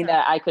something awesome.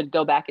 that I could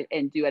go back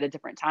and do at a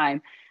different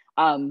time.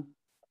 Um,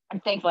 I'm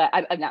thankful.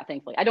 I'm not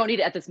thankfully. I don't need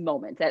it at this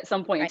moment. At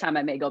some point in Right. time,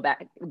 I may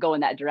go in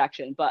that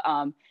direction. But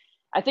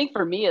I think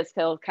for me, it's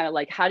still kind of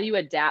like, how do you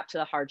adapt to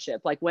the hardship?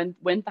 Like when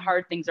the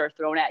hard things are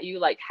thrown at you,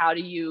 like how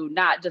do you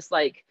not just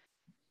like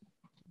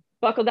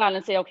buckle down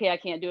and say, okay, I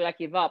can't do it, I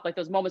give up. Like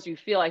those moments you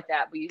feel like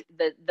that,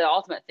 the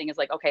ultimate thing is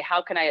like, okay,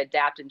 how can I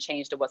adapt and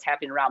change to what's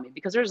happening around me?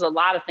 Because there's a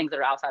lot of things that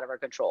are outside of our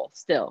control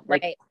still,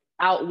 like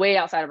Right. way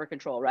outside of our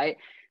control, right?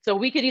 So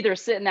we could either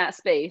sit in that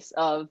space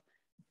of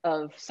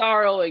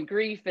sorrow and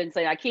grief and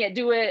say, I can't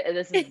do it, and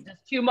this is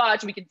just too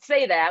much. We could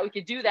say that, we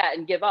could do that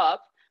and give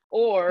up,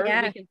 or we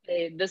Yeah. can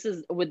say,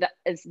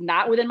 it's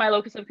not within my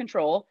locus of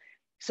control.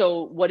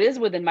 So what is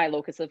within my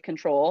locus of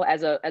control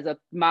as a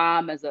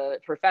mom, as a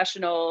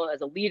professional,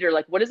 as a leader,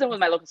 like what is it with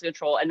my locus of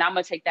control? And I'm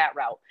going to take that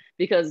route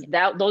because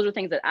those are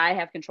things that I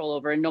have control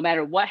over. And no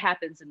matter what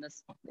happens in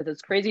this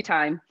crazy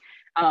time,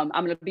 I'm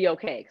going to be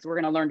okay because we're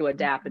going to learn to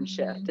adapt and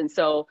Mm-hmm. shift. And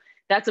so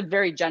that's a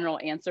very general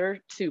answer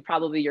to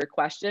probably your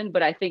question,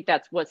 but I think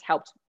that's what's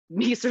helped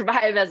me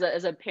survive as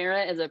a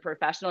parent, as a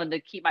professional, and to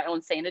keep my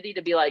own sanity,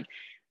 to be like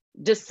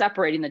just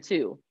separating the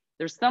two.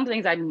 There's some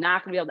things I'm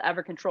not going to be able to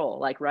ever control,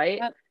 like, right?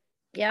 Yep.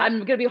 Yep. I'm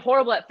going to be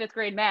horrible at fifth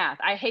grade math.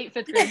 I hate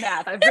fifth grade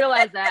math. I've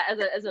realized that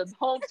as a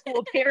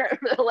homeschool parent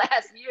for the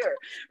last year,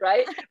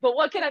 right? But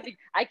what can I be?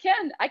 I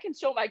can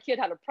show my kid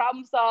how to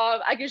problem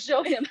solve. I can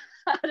show him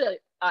how to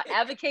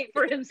advocate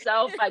for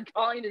himself by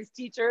calling his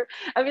teacher.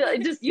 I mean,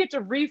 you have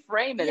to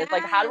reframe it. It's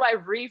like, how do Yeah. I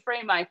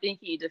reframe my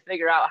thinking to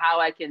figure out how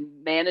I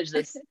can manage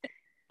this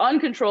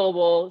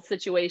uncontrollable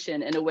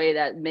situation in a way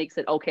that makes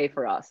it okay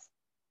for us?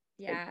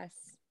 Yes.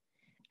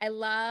 I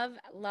love,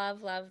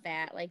 love, love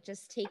that. Like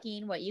just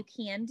taking what you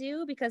can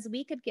do, because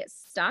we could get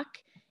stuck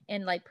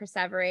and like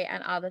perseverate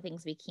on all the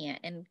things we can't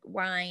and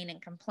whine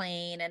and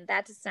complain. And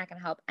that's just not going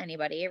to help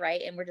anybody.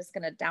 Right. And we're just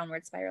going to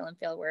downward spiral and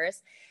feel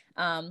worse.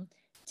 Um,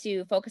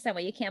 to focus on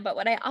what you can. But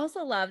what I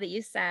also love that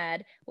you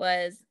said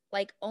was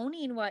like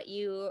owning what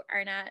you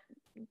are not,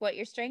 what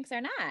your strengths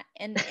are not,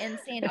 and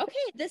saying, okay,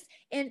 this,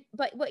 and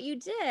but what you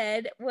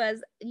did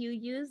was you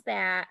use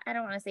that, I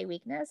don't want to say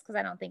weakness because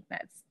I don't think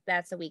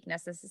that's a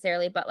weakness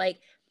necessarily, but like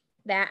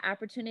that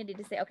opportunity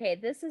to say, okay,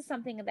 this is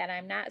something that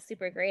I'm not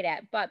super great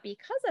at, but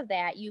because of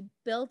that, you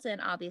built in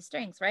all these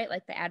strengths, right?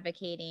 Like the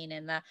advocating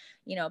and the,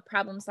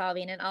 problem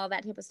solving and all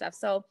that type of stuff.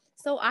 So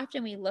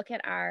often we look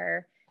at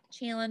our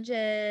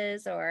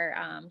challenges or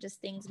just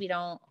things we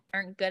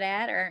aren't good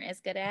at or aren't as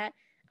good at,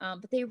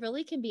 but they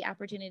really can be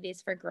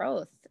opportunities for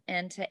growth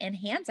and to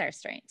enhance our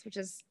strengths, which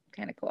is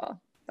kind of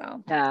cool.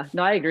 So Yeah,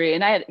 no, I agree.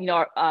 And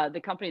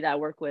the company that I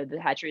work with,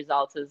 the Hatch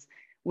Results, is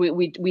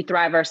we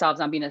thrive ourselves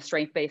on being a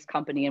strength-based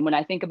company. And when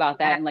I think about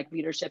that yeah, and like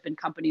leadership in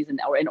companies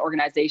and or in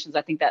organizations,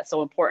 I think that's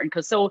so important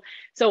because so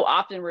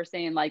often we're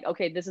saying like,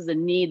 okay, this is a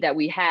need that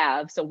we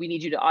have, so we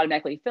need you to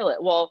automatically fill it.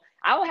 Well,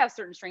 I will have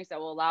certain strengths that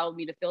will allow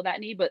me to fill that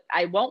need, but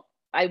I won't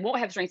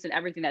have strengths in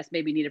everything that's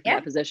maybe needed for yeah,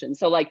 that position.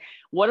 So like,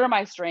 what are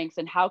my strengths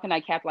and how can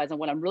I capitalize on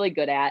what I'm really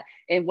good at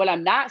and what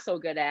I'm not so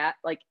good at?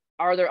 Like,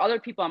 are there other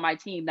people on my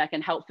team that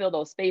can help fill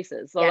those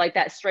spaces? So yeah, like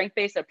that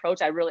strength-based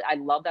approach, I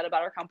love that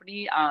about our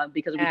company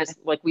because we yeah. just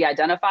like we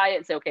identify it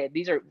and say, okay,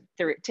 these are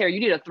Terry, you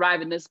need to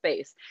thrive in this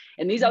space,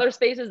 and these Mhm. other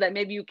spaces that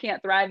maybe you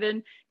can't thrive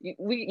in,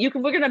 we're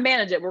going to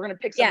manage it. We're going to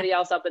pick Yeah. somebody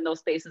else up in those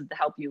spaces to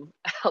help you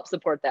help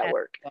support that That's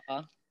work.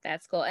 cool.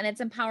 That's cool. And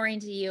it's empowering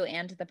to you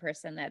and to the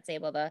person that's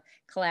able to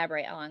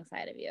collaborate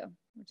alongside of you,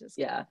 which is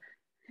cool. Yeah.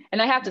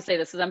 And I have to say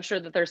this, because I'm sure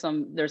that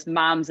there's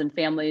moms and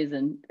families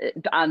and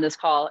on this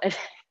call.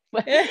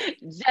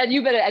 Jen,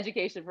 you've been in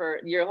education for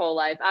your whole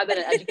life. I've been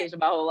in education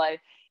my whole life.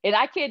 And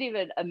I can't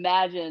even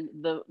imagine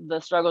the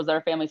struggles that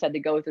our families had to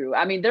go through.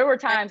 I mean, there were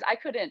times I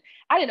didn't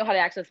know how to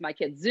access my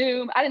kids'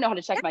 Zoom. I didn't know how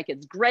to check my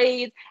kids'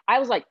 grades.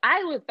 I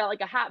felt like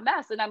a hot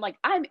mess. And I'm like,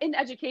 I'm in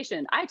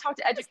education. I talk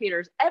to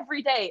educators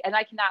every day and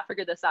I cannot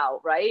figure this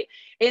out. Right.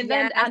 And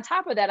then on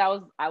top of that,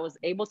 I was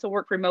able to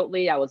work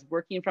remotely. I was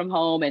working from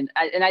home. And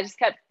I just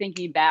kept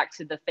thinking back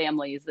to the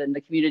families and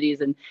the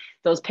communities and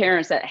those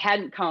parents that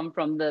hadn't come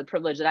from the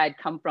privilege that I'd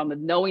come from,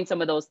 and knowing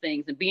some of those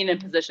things and being in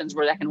positions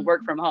where I can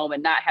work from home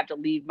and not have to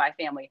leave my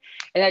family.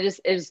 And I just,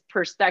 is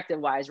perspective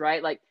wise,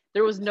 right? Like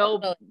there was no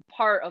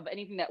part of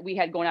anything that we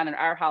had going on in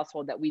our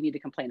household that we need to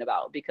complain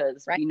about,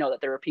 because we know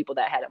that there were people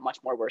that had it much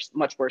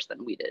worse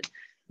than we did.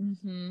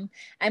 Mm-hmm.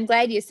 I'm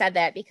glad you said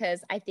that,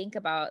 because I think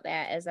about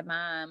that as a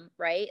mom,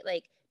 right?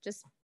 Like,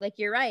 just like,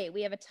 you're right.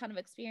 We have a ton of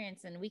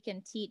experience and we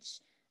can teach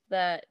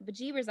the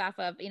bejeebers off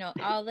of,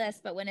 all this,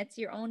 but when it's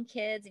your own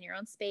kids and your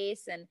own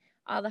space and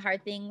all the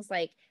hard things,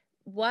 like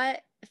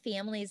what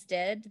families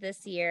did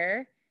this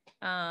year,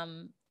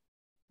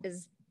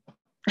 is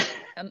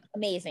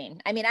amazing.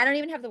 I mean, I don't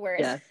even have the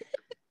words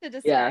to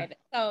describe it.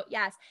 So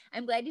yes,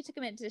 I'm glad you took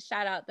a minute to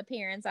shout out the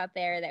parents out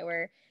there that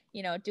were,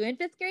 doing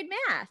 5th grade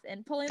math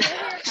and pulling their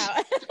hair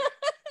out.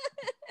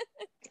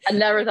 I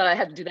never thought I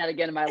had to do that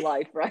again in my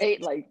life,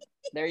 right? Like,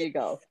 there you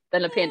go.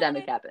 Then a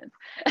pandemic happens.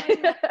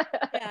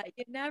 Yeah,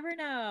 you never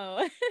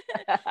know.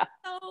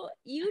 So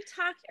you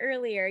talked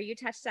earlier, you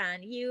touched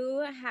on,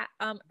 you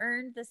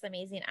earned this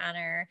amazing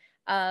honor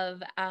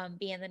of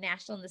being the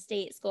National and the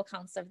State School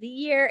Council of the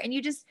Year. And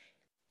you just,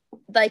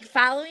 like,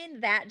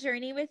 following that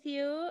journey with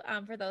you,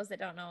 for those that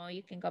don't know,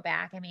 you can go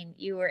back. I mean,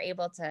 you were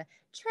able to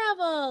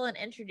travel and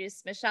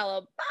introduce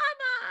Michelle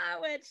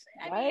Obama, which,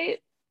 I mean,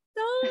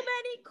 so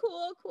many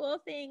cool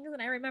things.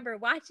 And I remember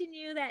watching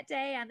you that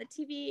day on the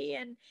TV,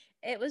 and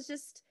it was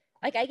just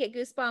like, I get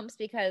goosebumps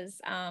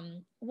because,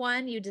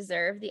 one, you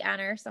deserve the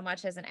honor so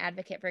much as an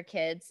advocate for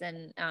kids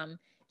and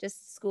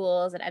just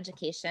schools and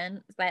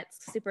education.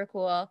 That's super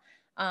cool.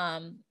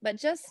 But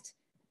just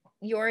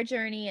your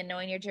journey and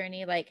knowing your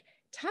journey, like,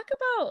 talk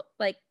about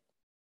like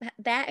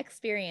that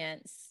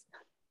experience.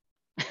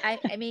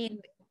 I mean,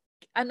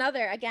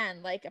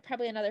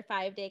 probably another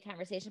 5-day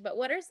conversation, but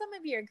what are some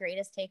of your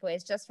greatest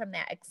takeaways just from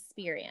that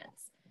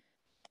experience?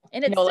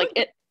 And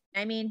it's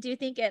I mean, do you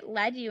think it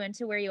led you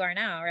into where you are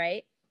now,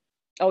 right?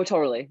 Oh,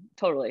 totally.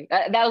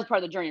 That was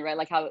part of the journey, right?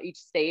 Like how each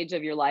stage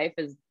of your life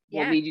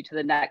will lead you to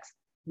the next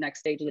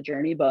stage of the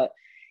journey. But,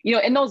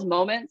 in those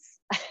moments,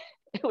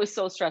 it was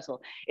so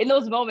stressful. In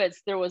those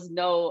moments, there was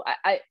no,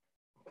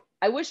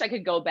 I wish I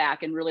could go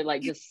back and really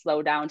like just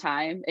slow down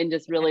time and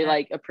just really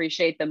like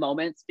appreciate the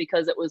moments,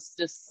 because it was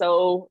just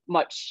so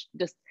much,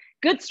 just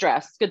good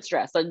stress.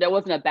 So that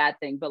wasn't a bad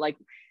thing. But like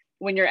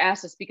when you're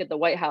asked to speak at the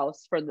White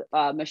House for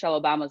Michelle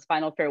Obama's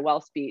final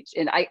farewell speech,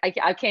 and I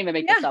can't even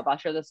make this up. I'll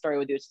share this story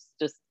with you. It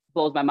just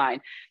blows my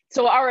mind.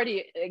 So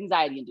already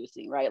anxiety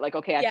inducing, right? Like,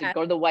 okay, I have to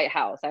go to the White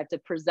House. I have to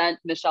present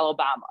Michelle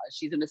Obama.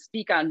 She's going to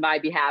speak on my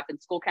behalf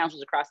and school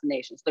councils across the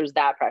nation. So there's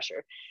that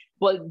pressure.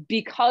 But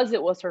because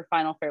it was her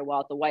final farewell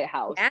at the White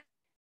House,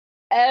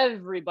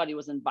 everybody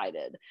was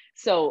invited.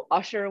 So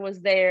Usher was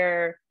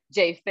there.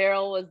 Jay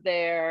Farrell was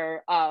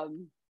there.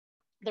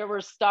 There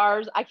were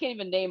stars. I can't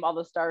even name all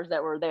the stars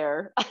that were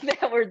there.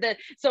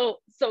 So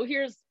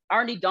here's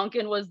Arnie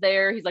Duncan was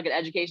there. He's like an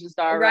education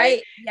star,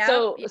 right? Yeah.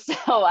 So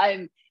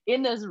I'm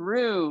in this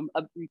room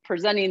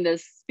presenting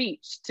this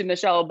speech to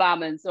Michelle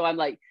Obama. And so I'm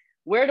like,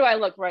 where do I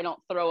look where I don't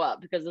throw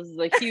up? Because this is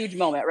a huge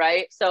moment,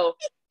 right? So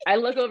I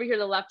look over here to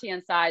the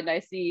left-hand side and I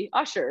see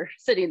Usher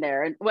sitting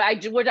there. And I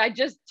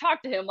just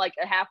talked to him like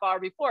a half hour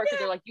before, because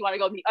they're like, you want to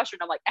go meet Usher?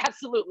 And I'm like,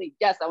 absolutely.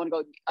 Yes, I want to go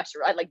meet Usher.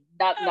 I like,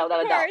 not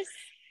a doubt.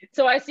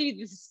 So I see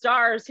these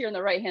stars here on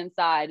the right-hand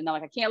side, and I'm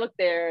like, I can't look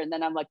there. And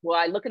then I'm like, well,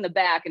 I look in the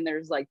back and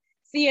there's like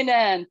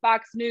CNN,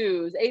 Fox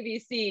News,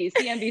 ABC,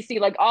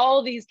 CNBC, like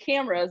all these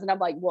cameras. And I'm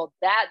like, well,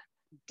 that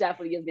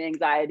definitely gives me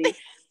anxiety.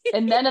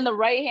 And then in the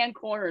right-hand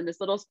corner in this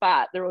little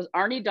spot, there was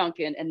Arnie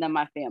Duncan and then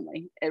my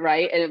family,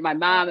 right? And my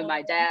mom and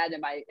my dad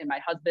and my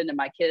husband and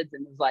my kids.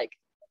 And it was like,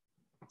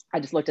 I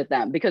just looked at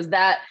them, because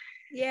that,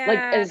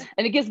 and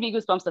it gives me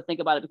goosebumps to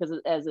think about it, because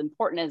as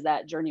important as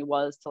that journey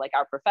was to like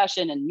our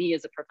profession and me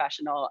as a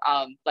professional,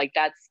 like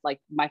that's like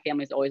my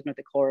family's always been at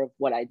the core of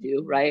what I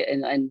do, right?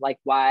 And like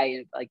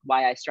why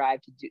I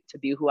strive to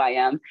be who I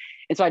am.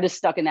 And so I just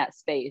stuck in that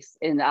space.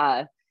 And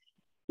and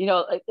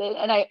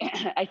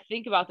I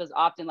think about this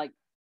often, like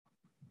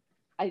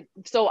I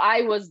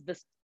was the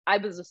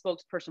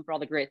spokesperson for all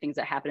the great things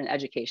that happen in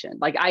education.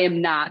 Like I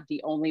am not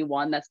the only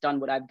one that's done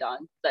what I've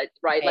done,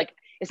 right? Like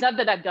it's not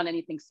that I've done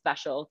anything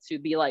special to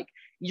be like,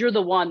 you're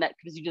the one that,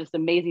 because you do this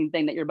amazing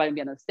thing that you're about to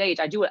be on the stage.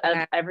 I do what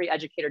every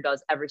educator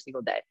does every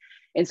single day.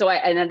 And so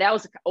and that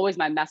was always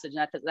my message.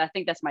 And I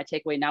think that's my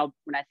takeaway now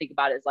when I think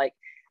about it, is like,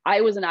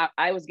 I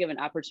was given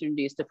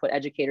opportunities to put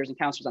educators and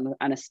counselors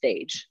on a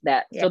stage so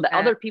that Yeah.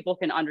 other people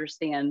can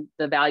understand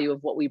the value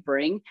of what we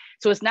bring.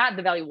 So it's not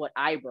the value of what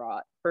I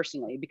brought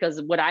personally,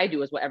 because what I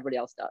do is what everybody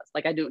else does.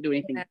 Like I don't do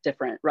anything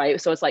different,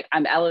 right? So it's like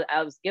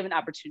I was given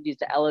opportunities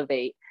to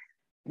elevate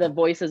the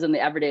voices in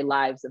the everyday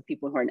lives of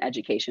people who are in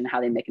education,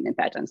 how they make an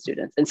impact on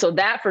students. And so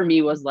that for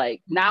me was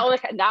like, now I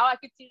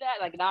could see that.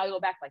 Like now I go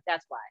back, like,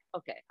 that's why.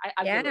 Okay.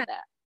 I'm good with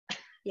that.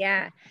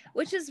 Yeah.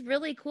 Which is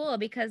really cool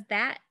because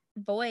that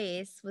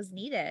voice was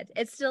needed.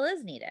 It still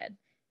is needed.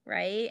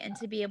 Right. And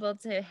to be able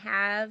to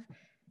have,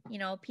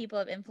 people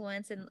of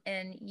influence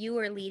and you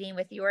were leading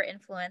with your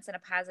influence in a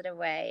positive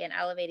way and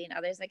elevating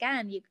others.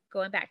 Again, you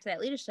going back to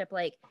that leadership,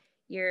 like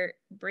you're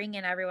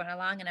bringing everyone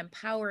along and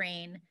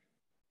empowering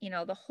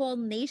the whole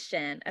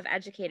nation of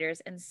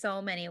educators in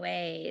so many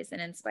ways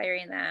and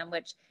inspiring them,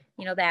 which,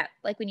 that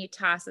like when you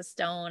toss a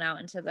stone out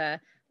into the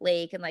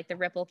lake and like the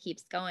ripple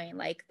keeps going,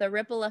 like the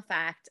ripple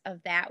effect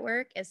of that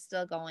work is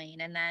still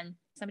going. And then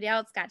somebody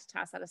else got to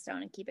toss out a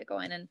stone and keep it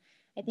going. And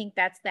I think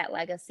that's that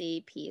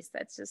legacy piece.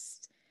 That's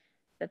just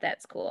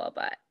that's cool.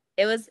 But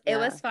it was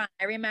fun.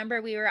 I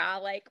remember we were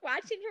all like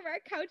watching from our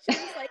couches,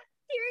 like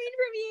hearing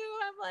from you.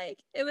 I'm like,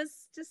 it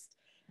was just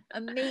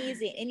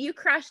amazing. And you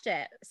crushed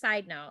it.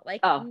 Side note, like,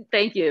 oh,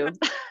 thank you.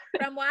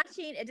 From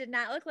watching, it did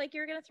not look like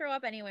you were going to throw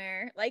up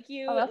anywhere. Like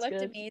you looked good.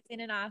 Amazing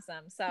and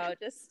awesome. So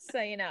just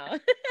so you know.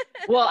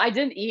 Well, I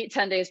didn't eat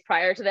 10 days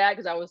prior to that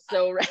because I was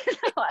so ready.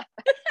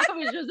 I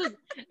was just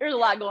there's a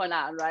lot going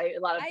on, right? A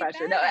lot of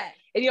pressure. No,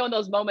 and in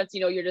those moments,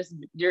 you're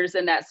just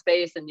in that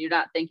space and you're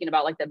not thinking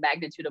about like the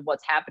magnitude of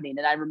what's happening.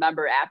 And I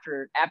remember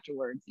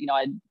afterwards,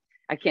 I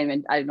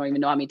don't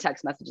even know how many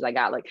text messages I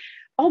got. Like,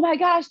 oh my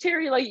gosh,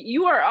 Terry, like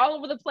you are all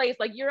over the place.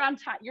 Like you're in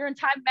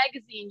Time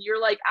Magazine.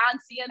 You're like on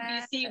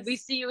CNBC. Yes. We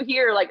see you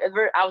here. Like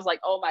I was like,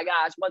 oh my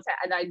gosh,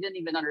 and I didn't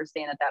even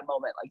understand at that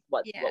moment, like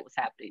what was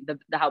happening,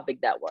 how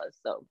big that was.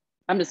 So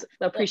I'm just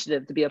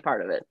appreciative to be a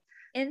part of it.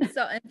 And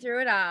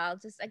through it all,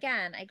 just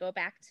again, I go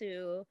back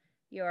to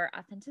your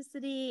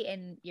authenticity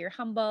and you're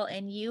humble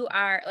and you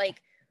are like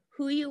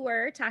who you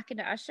were talking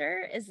to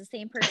Usher is the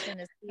same person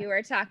as you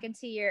were talking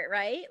to your,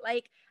 right?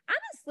 Like,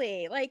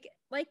 honestly, like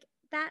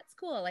that's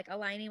cool. Like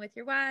aligning with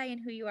your why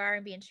and who you are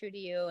and being true to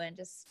you. And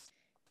just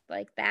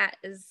like, that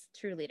is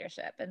true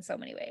leadership in so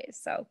many ways.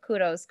 So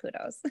kudos.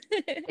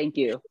 Thank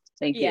you.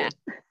 Thank you.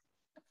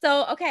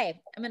 So, okay.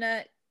 I'm going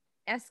to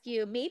ask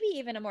you maybe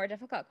even a more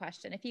difficult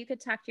question. If you could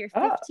talk to your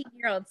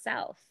 15-year-old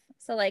self.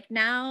 So like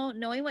now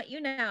knowing what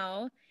you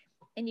know,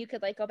 and you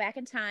could like go back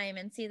in time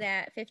and see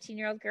that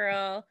 15-year-old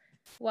girl,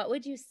 what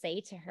would you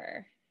say to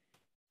her?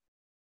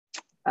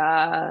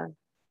 I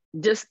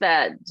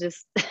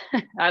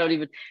don't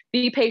even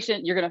be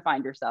patient. You're going to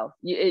find yourself.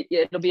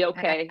 It'll be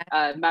okay.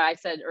 I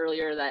said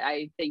earlier that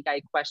I think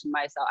I questioned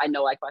myself. I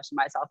know I questioned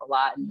myself a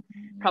lot and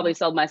probably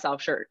sold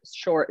myself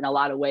short in a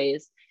lot of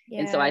ways. Yeah.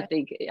 And so I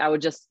think I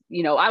would just,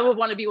 I would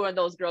want to be one of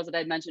those girls that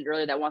I mentioned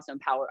earlier that wants to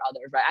empower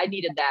others, right? I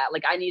needed that.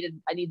 Like I need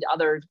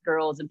other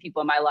girls and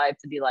people in my life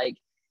to be like,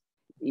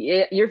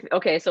 yeah, you're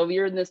okay. So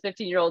you're in this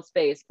 15-year-old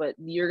space, but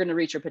you're going to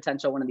reach your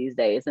potential one of these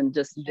days, and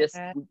just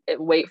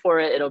wait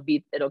for it.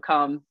 It'll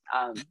come.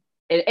 And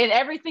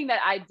everything that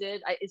I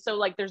did, so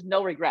like, there's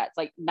no regrets,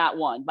 like not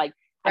one. Like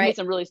I made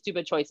some really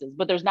stupid choices,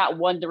 but there's not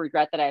one to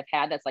regret that I've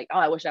had. That's like, oh,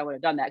 I wish I would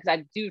have done that. Cause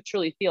I do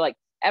truly feel like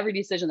every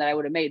decision that I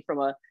would have made from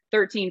a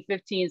 13,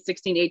 15,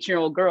 16,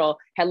 18-year-old girl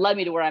had led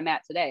me to where I'm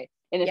at today.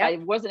 And if I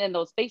wasn't in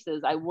those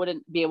spaces, I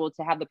wouldn't be able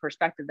to have the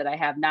perspective that I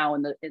have now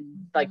in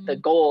like the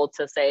goal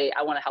to say,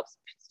 I want to help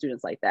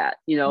students like that,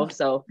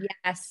 So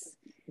yes,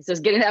 it's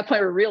just getting to that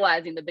point where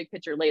realizing the big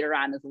picture later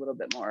on is a little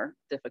bit more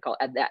difficult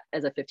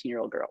as a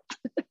 15-year-old girl.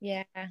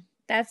 Yeah,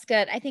 that's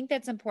good. I think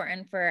that's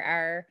important for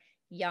our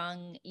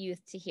young youth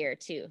to hear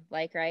too.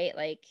 Like, right.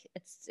 Like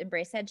it's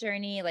embrace that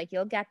journey. Like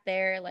you'll get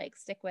there, like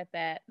stick with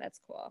it. That's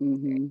cool.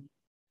 Mm-hmm.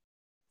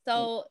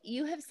 So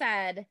you have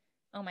said,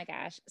 oh my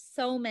gosh,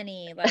 so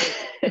many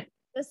like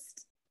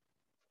just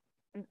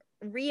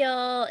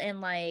real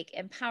and like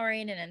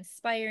empowering and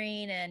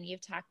inspiring. And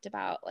you've talked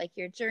about like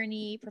your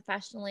journey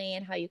professionally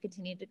and how you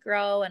continue to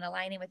grow and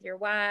aligning with your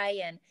why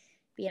and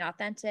being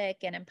authentic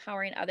and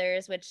empowering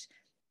others, which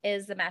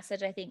is the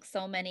message I think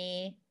so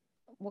many,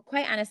 well,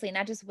 quite honestly,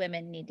 not just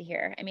women need to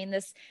hear. I mean,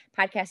 this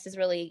podcast is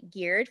really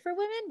geared for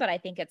women, but I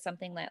think it's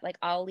something that like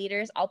all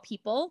leaders, all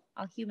people,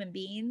 all human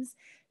beings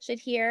should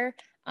hear.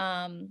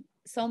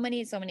 So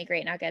many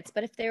great nuggets.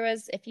 But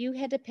if you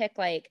had to pick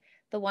like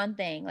the one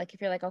thing, like if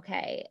you're like,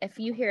 okay, if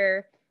you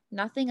hear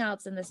nothing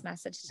else in this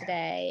message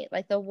today,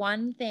 like the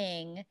one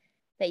thing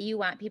that you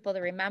want people to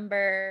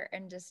remember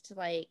and just to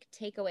like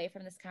take away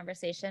from this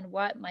conversation,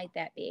 what might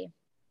that be?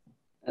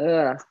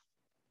 I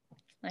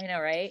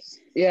know, right?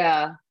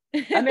 Yeah.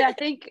 I mean, I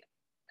think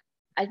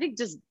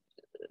just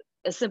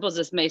as simple as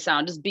this may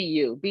sound, just be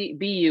you, be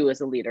you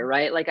as a leader,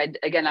 right? Like I'm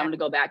going to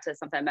go back to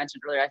something I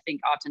mentioned earlier. I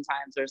think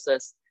oftentimes there's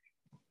this,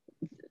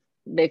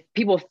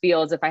 people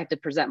feel as if I have to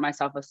present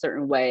myself a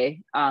certain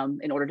way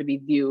in order to be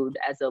viewed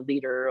as a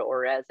leader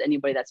or as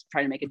anybody that's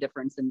trying to make a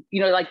difference. And,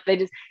 like they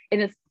just,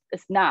 and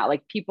it's not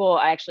like people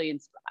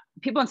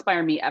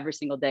inspire me every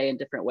single day in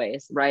different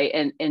ways. Right.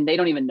 And they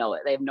don't even know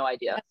it. They have no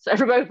idea. So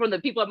everybody from the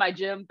people at my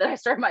gym that I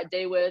start my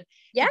day with,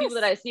 Yes. the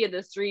people that I see in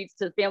the streets,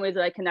 to families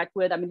that I connect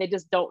with, I mean, they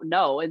just don't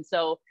know. And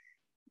so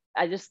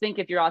I just think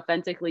if you're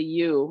authentically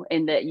you,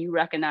 and that you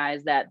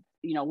recognize that,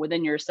 you know,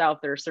 within yourself,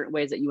 there are certain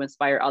ways that you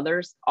inspire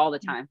others all the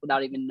time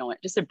without even knowing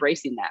it, just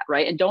embracing that.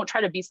 Right. And don't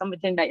try to be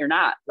something that you're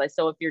not. Like,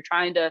 so if you're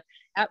trying to,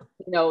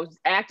 you know,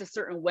 act a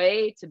certain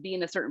way to be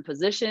in a certain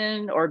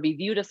position or be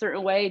viewed a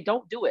certain way,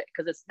 don't do it,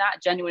 because it's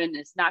not genuine and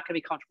it's not going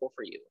to be comfortable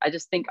for you. I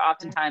just think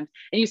oftentimes,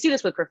 and you see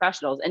this with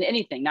professionals and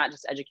anything, not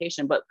just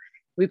education, but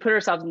we put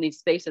ourselves in these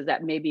spaces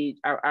that maybe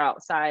are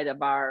outside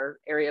of our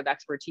area of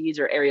expertise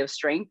or area of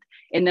strength.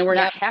 And then we're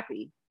not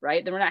happy,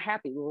 right? Then we're not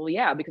happy. Well,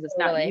 yeah, because it's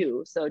not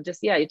you. So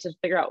just, you just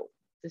figure out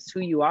just who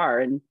you are,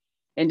 and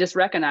just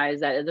recognize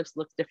that it just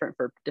looks different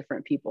for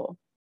different people.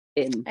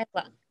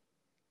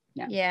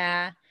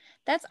 Yeah,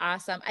 that's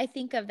awesome. I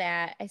think of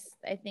that.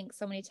 I think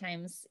so many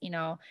times, you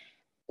know,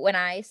 when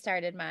I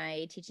started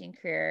my teaching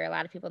career, a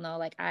lot of people know,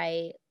 like,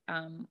 I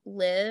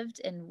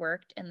lived and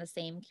worked in the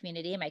same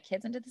community, and my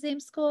kids went to the same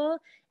school.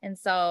 And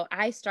so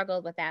I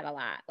struggled with that a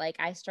lot. Like,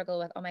 I struggle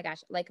with, oh my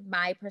gosh, like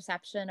my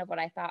perception of what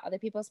I thought other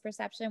people's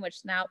perception,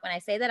 which now when I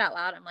say that out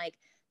loud, I'm like,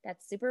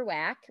 that's super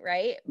whack.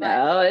 Right. But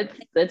no,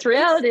 it's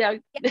reality. Yeah.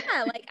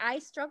 Like, I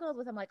struggled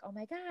with, I'm like, oh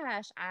my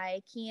gosh,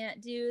 I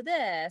can't do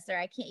this, or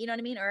I can't, you know what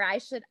I mean? Or I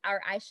should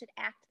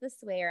act this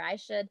way, or I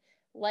should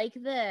like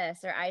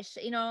this, or I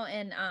should, you know,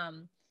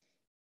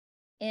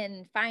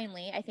 and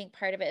finally, I think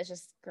part of it is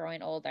just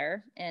growing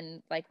older.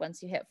 And like,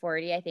 once you hit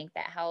 40, I think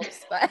that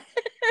helps. But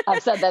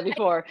I've said that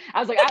before. I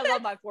was like, I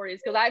love my 40s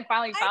because I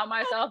finally found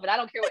myself, and I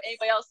don't care what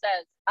anybody else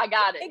says. I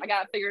got it. I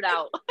got it figured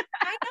out.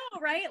 I know,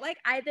 right? Like,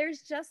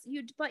 there's just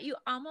but you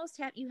almost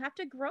you have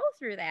to grow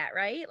through that,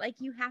 right? Like,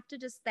 you have to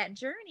just, that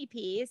journey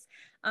piece,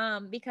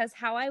 because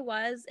how I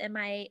was in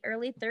my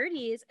early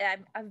 30s,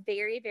 I'm a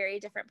very,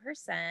 very different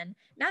person.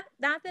 Not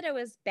that it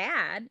was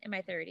bad in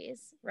my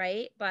 30s,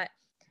 right? But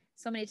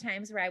so many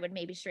times where I would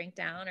maybe shrink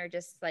down, or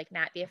just like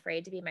not be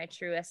afraid to be my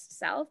truest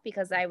self,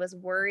 because I was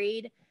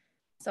worried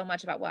so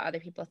much about what other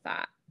people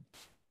thought.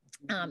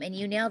 And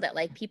you nailed it.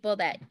 Like, people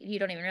that you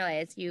don't even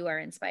realize you are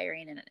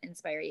inspiring and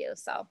inspire you.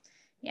 So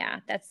yeah,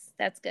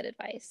 that's good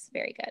advice.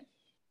 Very good.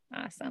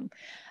 Awesome.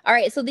 All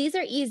right. So these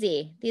are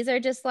easy. These are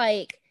just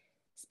like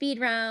speed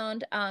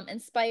round,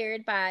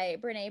 inspired by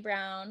Brene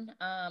Brown.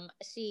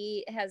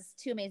 She has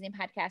 2 amazing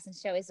podcasts, and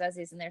she always does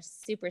these, and they're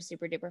super,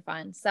 super duper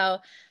fun. So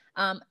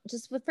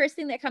just the first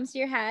thing that comes to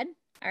your head.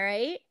 All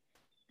right.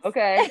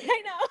 Okay. I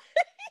know.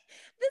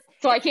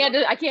 So I can't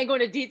go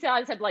into detail.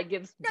 I just have to like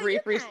give brief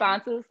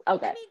responses.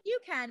 Okay. I mean, you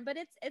can, but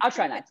it's I'll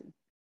try not to.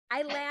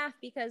 I laugh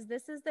because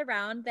this is the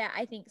round that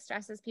I think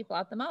stresses people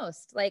out the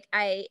most. Like,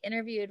 I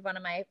interviewed one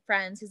of my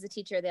friends who's a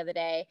teacher the other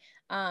day,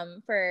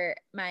 for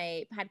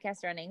my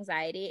podcast around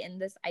anxiety.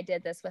 And I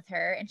did this with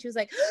her, and she was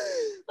like,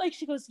 like,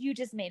 she goes, you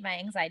just made my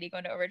anxiety go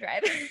into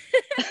overdrive.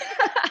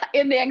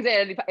 In the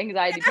anxiety podcast.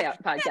 The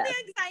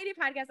anxiety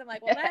podcast. I'm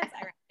like, well, that's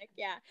ironic.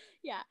 Yeah.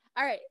 Yeah.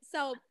 All right.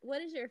 So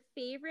what is your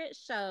favorite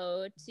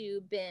show to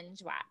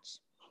binge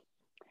watch?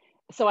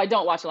 So I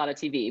don't watch a lot of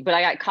TV, but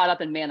I got caught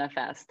up in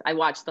Manifest. I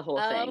watched the whole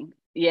thing.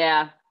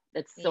 Yeah.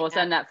 It's on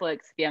Netflix.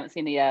 If you haven't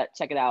seen it yet,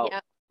 check it out.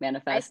 Yep.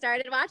 Manifest. I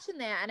started watching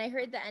that, and I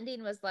heard the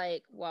ending was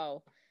like,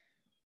 whoa.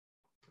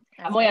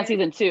 I'm only on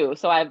season 2.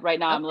 So right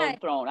now I'm a little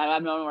thrown.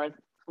 I'm no more.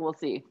 We'll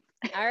see.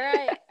 All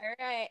right. All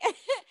right.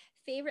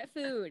 Favorite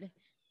food?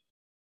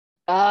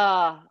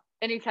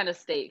 Any kind of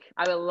steak.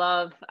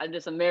 I'm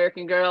just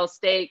American girl,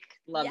 steak.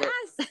 Love it.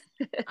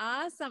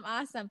 Awesome.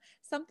 Awesome.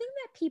 Something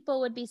that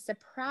people would be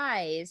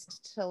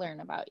surprised to learn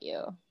about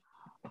you.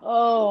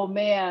 Oh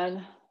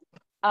man.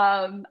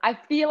 I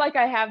feel like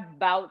I have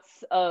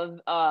bouts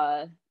of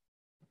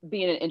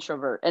being an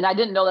introvert, and I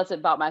didn't know that's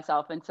about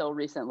myself until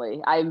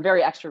recently. I'm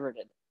very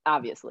extroverted,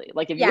 obviously.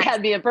 Like, if you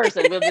had me in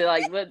person, we'd be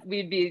like,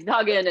 we'd be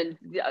hugging and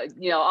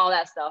all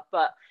that stuff.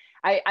 But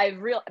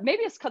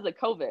maybe it's because of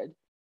COVID.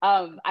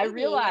 I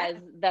realized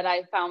that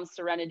I found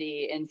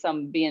serenity in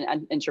being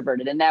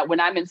introverted, and that when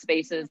I'm in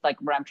spaces like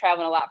where I'm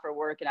traveling a lot for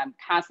work and I'm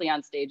constantly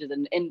on stages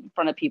and in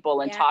front of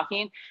people and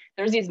talking,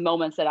 there's these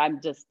moments that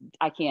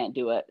I can't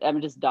do it.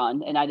 I'm just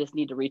done, and I just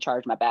need to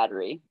recharge my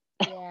battery.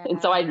 Yeah.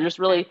 And so I just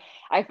really,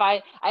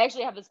 I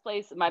actually have this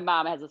place. My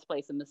mom has this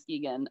place in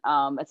Muskegon.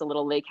 It's a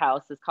little lake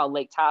house. It's called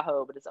Lake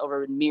Tahoe, but it's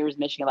over in Mears,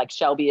 Michigan, like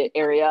Shelby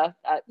area.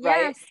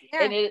 Right.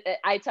 Yeah. And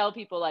I tell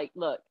people, like,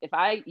 look, if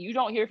you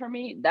don't hear from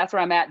me, that's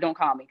where I'm at. Don't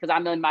call me, because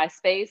I'm in my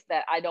space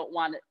that I don't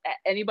want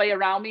anybody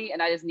around me.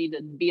 And I just need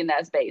to be in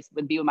that space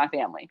and be with my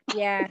family.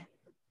 Yeah.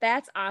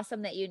 That's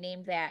awesome that you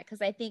named that,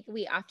 because I think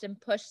we often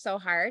push so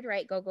hard,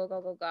 right? Go, go,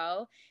 go, go,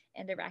 go.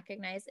 And to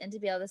recognize and to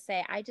be able to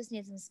say, I just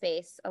need some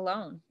space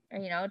alone, or,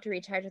 to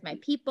recharge with my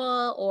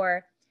people,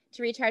 or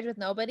to recharge with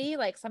nobody.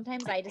 Like,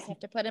 sometimes I just have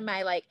to put in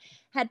my like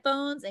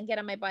headphones and get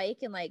on my bike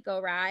and like go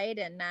ride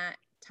and not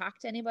talk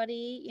to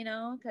anybody,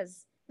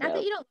 because not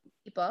that you don't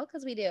like people,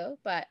 because we do,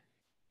 but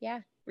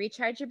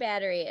recharge your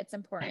battery. It's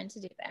important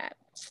to do that.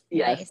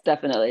 Yes, nice.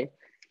 Definitely.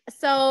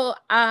 So,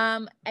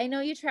 I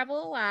know you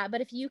travel a lot,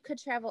 but if you could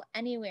travel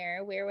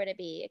anywhere, where would it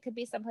be? It could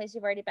be someplace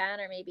you've already been,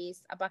 or maybe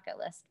a bucket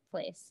list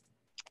place.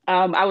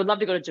 I would love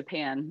to go to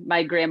Japan.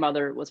 My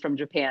grandmother was from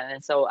Japan,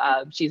 and so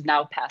she's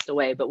now passed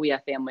away. But we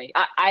have family.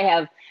 I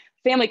have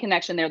family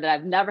connection there that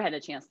I've never had a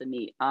chance to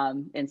meet.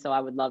 And so I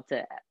would love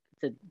to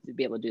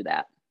be able to do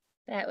that.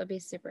 That would be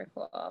super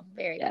cool.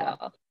 Very Yeah.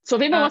 cool. So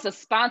if anyone wants to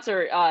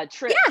sponsor a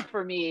trip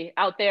for me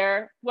out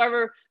there,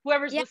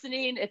 whoever's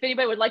listening, if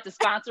anybody would like to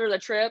sponsor the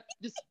trip,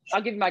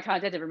 I'll give you my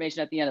contact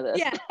information at the end of this.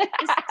 Yeah.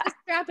 Just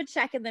drop a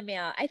check in the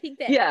mail. I think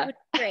that would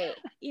be great.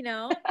 You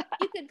know,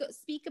 you could go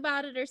speak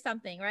about it or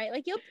something, right?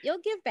 Like you'll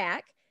give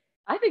back.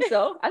 I think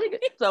so.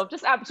 So.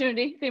 Just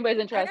opportunity if anybody's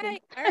interested.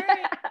 All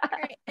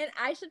right. And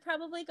I should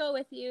probably go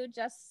with you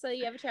just so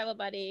you have a travel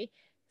buddy.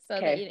 So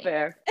okay,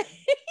 fair.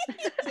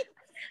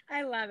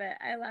 I love it.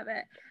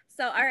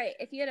 So, all right.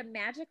 If you had a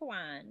magic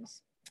wand,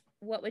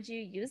 what would you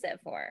use it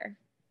for?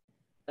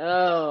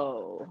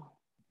 Oh.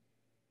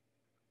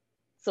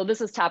 So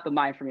this is top of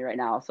mind for me right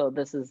now. So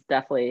this is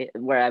definitely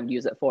where I would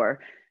use it for.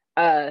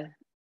 I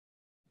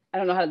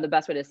don't know how the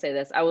best way to say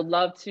this. I would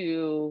love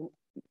to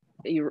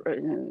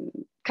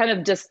kind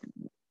of just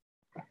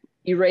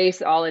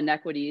erase all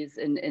inequities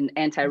and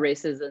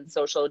anti-racism and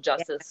social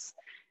justice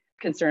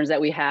concerns that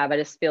we have. I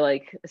just feel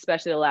like,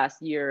 especially the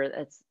last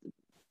year,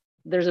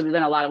 there's been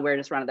a lot of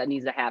awareness around it that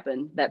needs to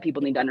happen, that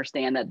people need to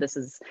understand that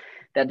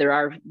there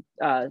are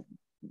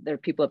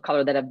people of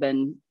color that have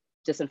been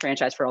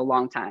disenfranchised for a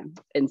long time.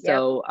 And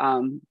so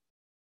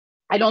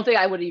I don't think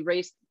I would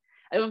erase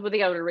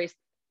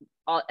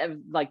all,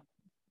 like,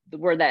 the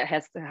word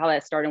how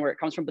that started and where it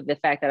comes from, but the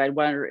fact that I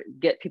want to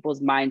get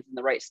people's minds in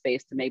the right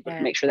space to make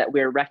sure that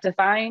we're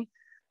rectifying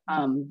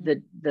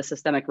the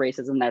systemic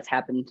racism that's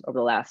happened over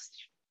the last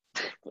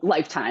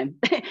lifetime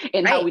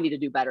and how we need to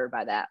do better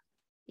by that.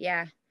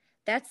 Yeah,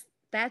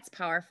 that's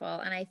powerful.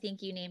 And I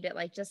think you named it,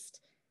 like, just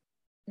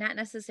not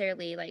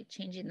necessarily like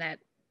changing that,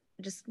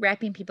 just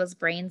wrapping people's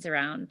brains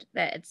around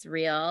that it's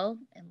real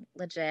and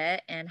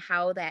legit and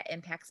how that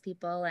impacts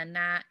people, and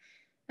not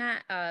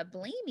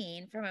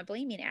blaming from a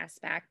blaming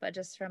aspect, but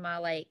just from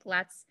a, like,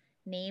 let's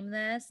name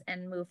this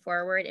and move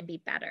forward and be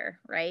better.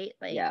 Right.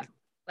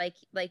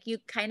 Like you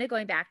kind of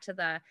going back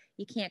to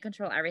you can't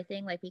control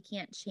everything. Like, we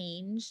can't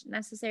change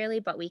necessarily,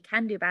 but we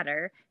can do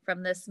better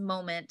from this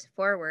moment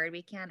forward.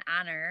 We can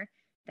honor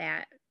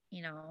that,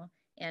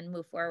 and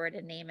move forward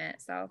and name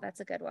it. So that's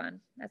a good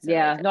one.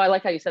 No, I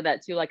like how you said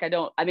that too. Like, I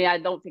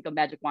don't think a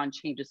magic wand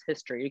changes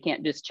history. You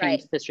can't just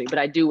change history, but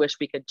I do wish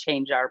we could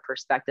change our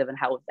perspective and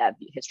how that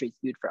history is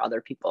viewed for other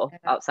people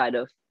outside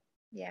of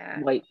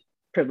white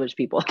privileged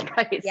people.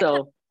 Right. Yeah.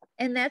 So,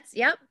 and that's,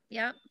 yep.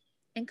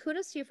 And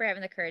kudos to you for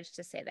having the courage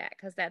to say that,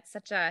 because that's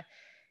such a,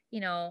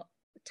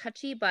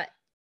 touchy but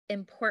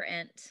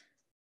important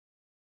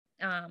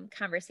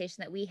conversation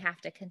that we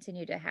have to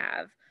continue to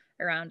have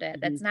around it.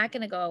 That's not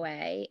going to go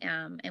away.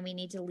 And we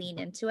need to lean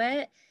into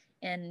it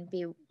and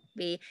be,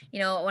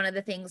 one of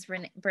the things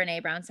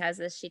Brene Brown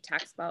says is she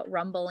talks about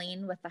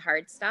rumbling with the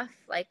hard stuff.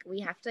 Like, we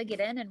have to get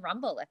in and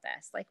rumble with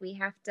this. Like, we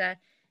have to,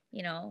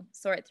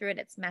 sort through it.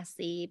 It's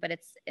messy, but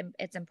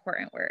it's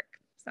important work.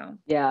 So,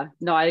 yeah,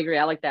 no, I agree.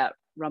 I like that.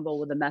 Rumble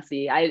with the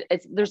messy.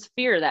 There's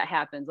fear that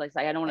happens. Like,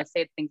 I don't want to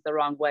say things the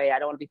wrong way. I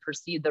don't want to be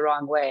perceived the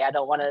wrong way. I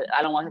don't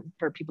want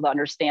for people to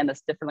understand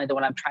this differently than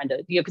what I'm trying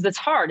to, because it's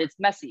hard. It's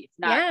messy. It's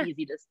not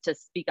easy to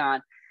speak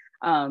on.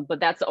 But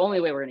that's the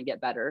only way we're going to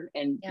get better.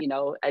 And,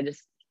 I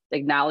just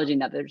acknowledging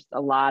that there's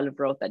a lot of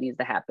growth that needs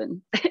to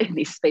happen in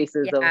these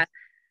spaces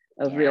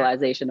of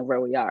realization of where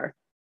we are.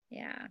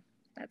 Yeah,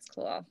 that's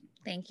cool.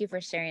 Thank you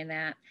for sharing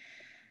that.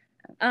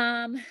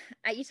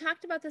 You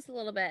talked about this a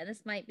little bit, and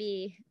this might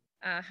be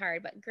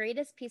hard, but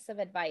greatest piece of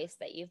advice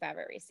that you've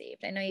ever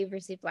received? I know you've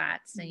received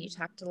lots, and you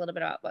talked a little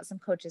bit about what some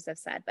coaches have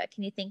said, but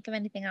can you think of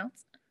anything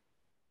else?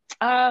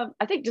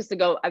 I think just to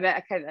go, I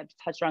kind of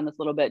touched on this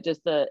a little bit,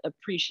 just to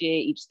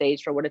appreciate each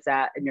stage for what it's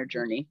at in your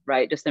journey,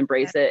 right? Just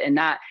embrace it and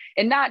not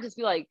just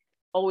be like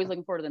always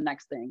looking forward to the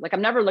next thing. Like,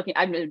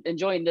 I'm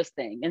enjoying this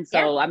thing. And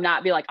so I'm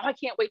not be like, oh, I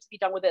can't wait to be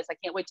done with this. I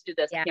can't wait to do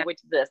this. I can't wait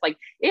to do this. Like,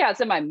 it's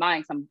in my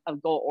mind. I'm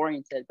goal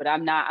oriented, but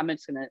I'm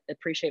just going to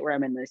appreciate where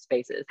I'm in these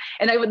spaces.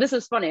 And this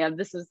is funny. I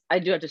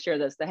do have to share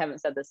this. I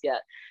haven't said this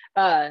yet.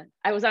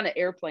 I was on an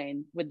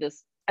airplane with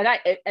this, and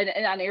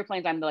on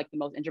airplanes, I'm like the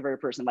most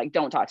introverted person. Like,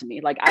 don't talk to me.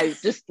 Like, I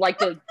just like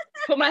to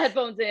put my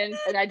headphones in,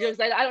 and I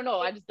don't know.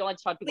 I just don't like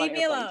to talk to people. Leave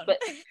me alone. But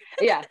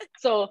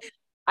so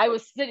I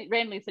was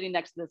randomly sitting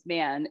next to this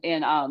man,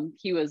 and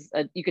he was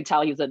you could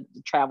tell he was a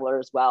traveler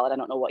as well. And I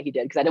don't know what he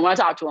did because I didn't want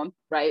to talk to him.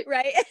 Right.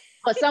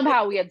 But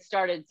somehow we had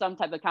started some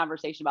type of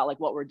conversation about like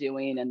what we're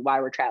doing and why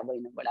we're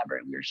traveling and whatever.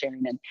 And we were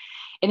sharing. And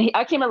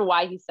I can't remember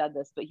why he said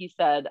this, but he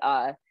said,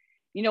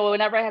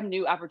 whenever I have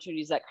new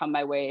opportunities that come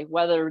my way,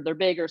 whether they're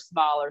big or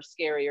small or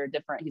scary or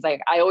different, he's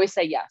like, I always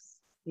say yes.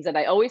 He said,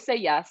 I always say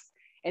yes.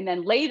 And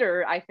then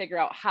later I figure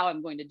out how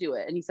I'm going to do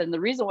it. And he said, and the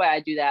reason why I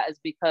do that is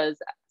because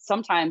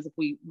sometimes if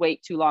we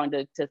wait too long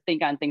to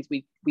think on things,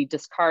 we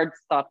discard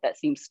stuff that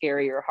seems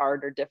scary or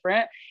hard or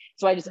different.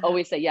 So I just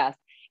always say yes.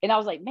 And I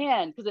was like,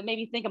 man, because it made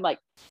me think, I'm like,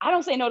 I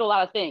don't say no to a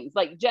lot of things.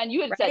 Like Jen,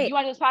 you had said, Right. you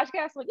want to do this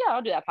podcast? I'm like, yeah,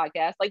 I'll do that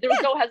podcast. Like there was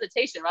Yeah. no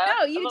hesitation, right?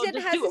 No, I'm you like,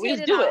 didn't just do it. We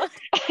hesitate just at do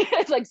it. all.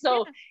 It's like,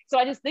 so, Yeah. so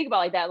I just think about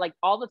like that, like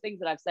all the things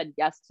that I've said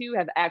yes to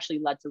have actually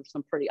led to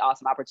some pretty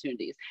awesome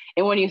opportunities.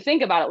 And when you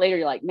think about it later,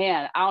 you're like,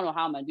 man, I don't know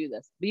how I'm going to do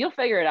this, but you'll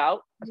figure it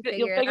out. You You'll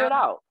figure it figure it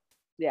out. out.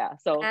 Yeah.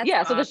 So That's yeah.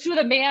 So awesome. there's to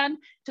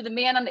the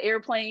man on the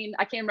airplane.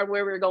 I can't remember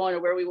where we were going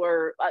or where we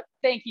were.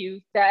 Thank you.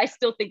 That I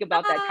still think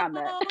about that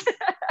comment. Oh,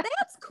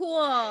 that's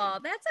cool.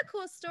 That's a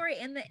cool story.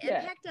 And the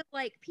Yeah. impact of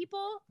like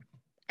people,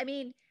 I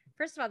mean,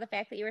 first of all, the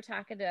fact that you were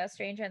talking to a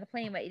stranger on the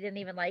plane, but you didn't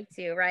even like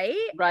to, right?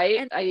 Right.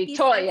 And I he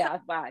totally. said Yeah.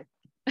 Bye.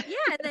 yeah,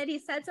 and then he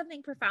said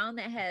something profound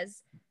that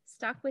has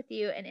stuck with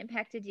you and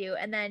impacted you,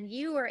 and then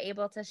you were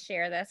able to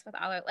share this with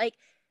all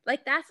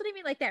like that's what I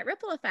mean, like that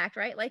ripple effect,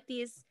 right? Like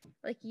these,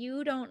 like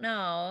you don't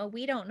know,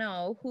 we don't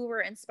know who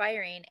we're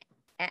inspiring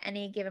at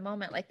any given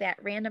moment. Like that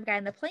random guy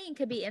in the plane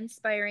could be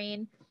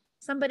inspiring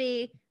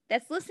somebody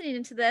that's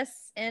listening to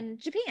this in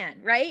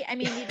Japan, right? I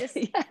mean, you just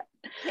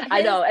Yeah.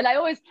 I know. And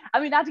I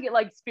mean, not to get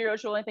like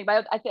spiritual or anything,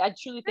 but I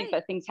truly think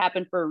right. that things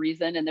happen for a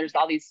reason. And there's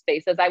all these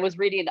spaces. I was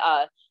reading,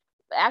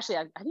 actually,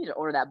 I need to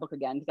order that book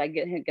again because I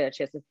didn't get a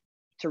chance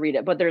to read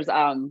it. But there's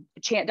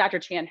Dr.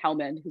 Chan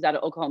Hellman, who's out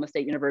of Oklahoma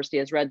State University,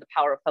 has read The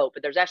Power of Hope.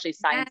 But there's actually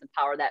science and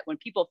power that when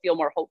people feel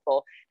more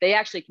hopeful, they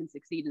actually can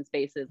succeed in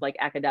spaces like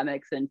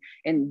academics and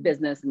in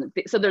business. And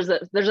so there's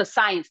a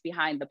science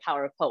behind the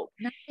power of hope.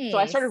 Nice. So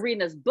I started reading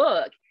this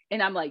book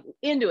and I'm like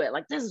into it.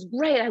 Like, this is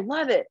great. I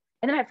love it.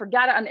 And then I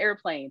forgot it on the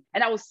airplane.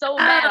 And I was so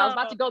mad. I was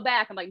about to go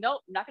back. I'm like,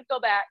 nope, I'm not going to go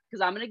back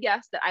because I'm going to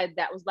guess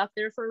that was left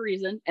there for a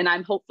reason. And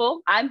I'm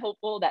hopeful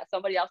that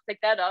somebody else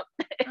picked that up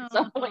at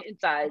some point in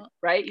time,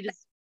 right? You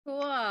just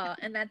cool.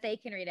 And that they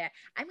can read it.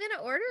 I'm going to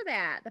order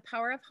that. The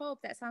Power of Hope.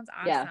 That sounds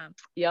awesome.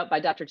 Yeah. Yep. By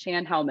Dr.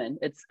 Chan Hellman.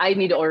 I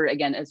need to order it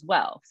again as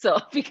well. So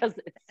because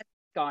it's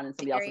gone in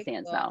somebody else's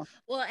hands now.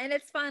 Well, and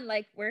it's fun.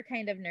 Like we're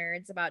kind of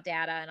nerds about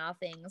data and all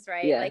things,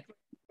 right? Yeah. Like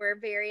we're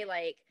very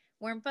like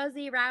warm,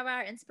 fuzzy,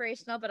 rah-rah,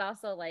 inspirational, but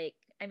also like,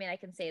 I mean, I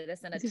can say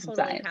this in a totally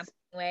complicated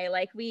way.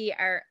 Like we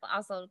are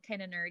also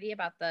kind of nerdy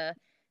about the,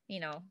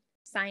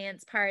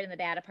 science part and the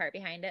data part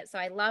behind it. So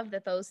I love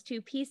that those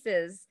two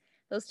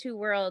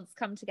worlds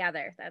come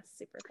together. That's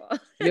super cool.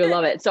 You'll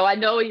love it. So I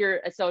know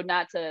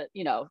not to,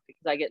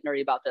 because I get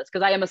nerdy about this,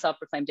 because I am a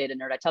self-proclaimed data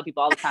nerd. I tell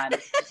people all the time,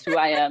 it's who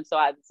I am. So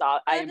I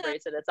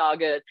embrace it. It's all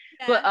good.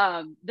 Yeah.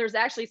 But there's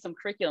actually some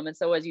curriculum. And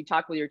so as you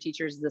talk with your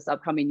teachers this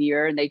upcoming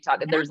year, and they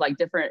talk, there's like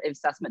different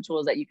assessment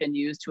tools that you can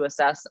use to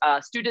assess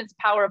students'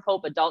 power of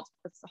hope, adults'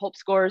 hope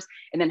scores,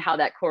 and then how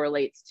that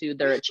correlates to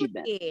their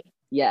achievement.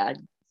 Yeah.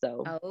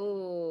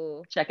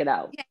 So check it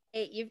out.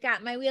 Okay, you've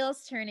got my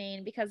wheels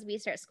turning because we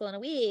start school in a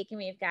week and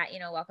we've got,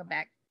 welcome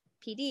back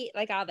PD,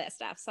 like all that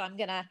stuff. So I'm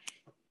going to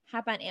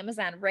hop on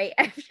Amazon right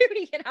after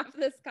we get off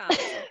this call.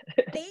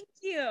 Thank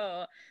you.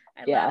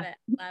 I love it.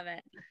 Love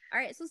it. All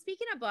right. So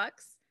speaking of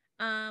books,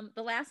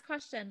 the last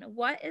question,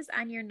 what is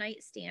on your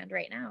nightstand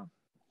right now?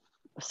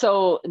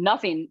 So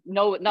nothing's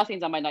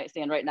on my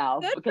nightstand right now.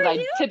 Good because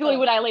I typically,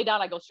 when I lay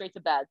down, I go straight to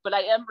bed, but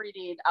I am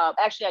reading,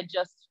 actually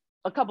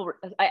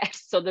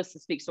so this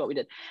speaks to what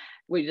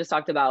we just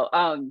talked about.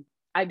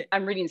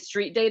 I'm reading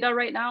Street Data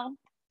right now.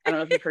 I don't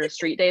know if you've heard of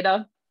Street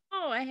Data.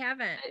 Oh, I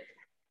haven't.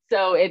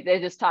 So it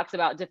just talks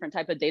about different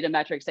type of data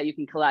metrics that you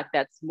can collect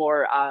that's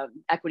more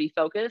equity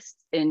focused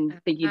in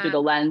thinking through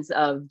the lens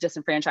of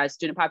disenfranchised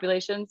student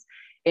populations,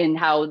 and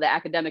how the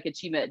academic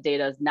achievement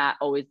data is not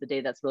always the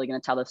data that's really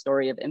going to tell the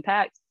story of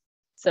impact.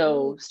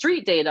 So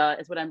Street Data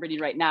is what I'm reading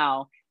right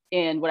now.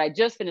 And what I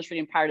just finished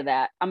reading prior to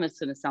that, I'm just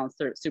going to sound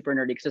super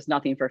nerdy because it's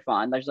nothing for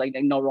fun. There's like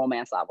no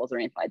romance novels or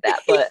anything like that.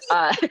 But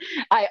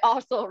I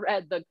also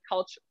read the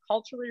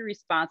Culturally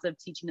Responsive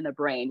Teaching in the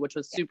Brain, which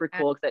was super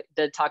cool because it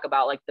did talk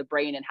about like the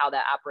brain and how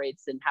that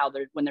operates, and how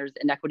when there's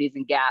inequities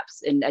and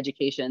gaps in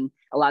education,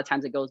 a lot of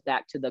times it goes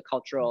back to the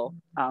cultural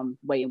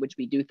way in which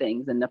we do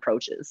things and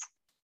approaches.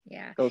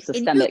 Yeah. Those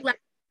systemic.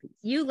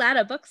 You led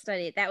a book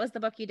study. That was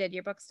the book you did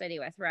your book study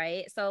with,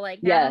 right? So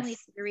like not only did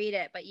you read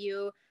it, but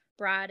you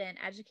brought in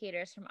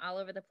educators from all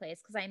over the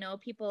place, because I know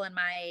people in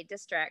my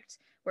district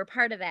were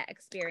part of that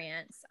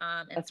experience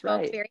and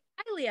spoke very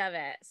highly of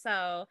it.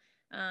 So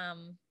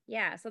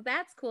so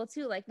that's cool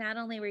too. Like not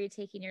only were you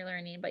taking your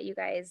learning, but you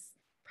guys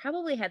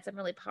probably had some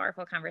really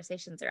powerful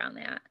conversations around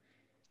that.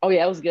 Oh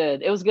yeah, it was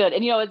good. It was good.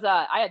 And it's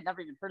I had never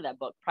even heard of that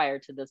book prior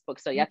to this book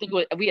study. I think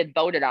we had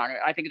voted on it.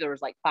 I think there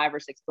was like 5 or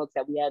 6 books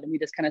that we had, and we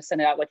just kind of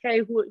sent it out like, hey,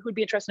 who'd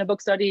be interested in a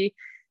book study?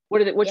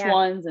 Which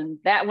ones? And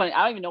that one,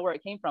 I don't even know where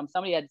it came from.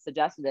 Somebody had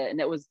suggested it.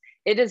 And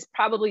it is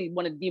probably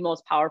one of the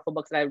most powerful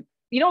books that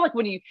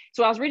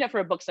so I was reading it for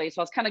a book study.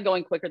 So I was kind of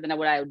going quicker than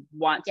what I would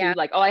want to,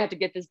 like, I have to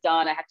get this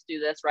done. I have to do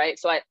this. Right.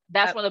 So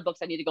that's one of the books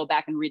I need to go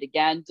back and read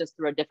again, just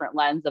through a different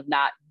lens of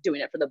not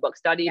doing it for the book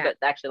study, but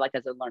actually like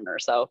as a learner.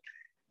 So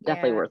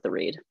definitely worth the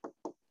read.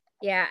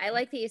 Yeah. I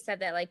like that you said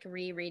that, like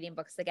rereading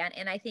books again.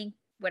 And I think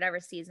whatever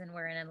season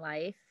we're in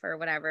life, or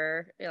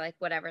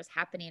whatever's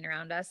happening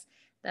around us,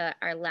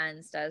 our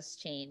lens does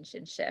change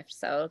and shift.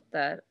 So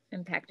the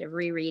impact of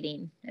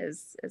rereading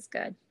is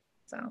good.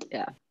 So,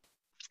 yeah.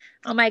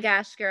 Oh my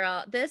gosh,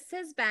 girl, this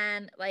has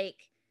been like,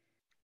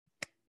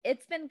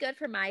 it's been good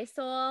for my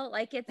soul.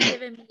 Like it's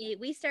given me,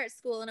 we start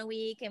school in a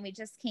week and we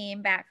just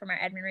came back from our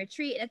Edmond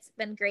retreat. And it's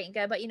been great and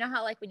good. But you know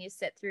how like when you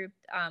sit through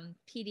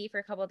PD for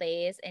a couple of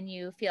days and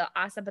you feel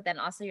awesome, but then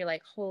also you're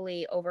like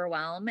wholly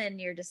overwhelmed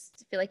and you're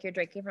just feel like you're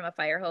drinking from a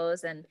fire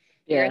hose and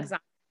you're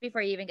exhausted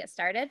before you even get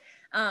started.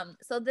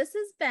 So this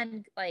has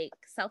been like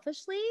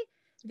selfishly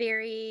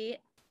very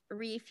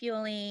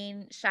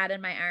refueling, shot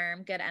in my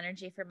arm, good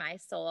energy for my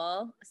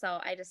soul. So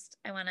I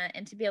want to,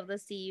 and to be able to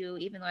see you,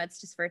 even though it's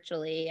just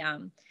virtually,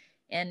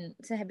 and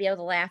to be able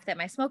to laugh that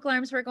my smoke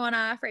alarms were going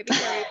off right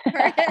before we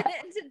started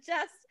and to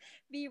just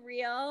be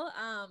real.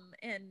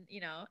 And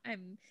you know,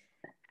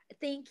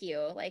 thank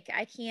you. Like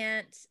I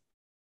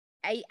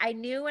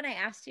knew when I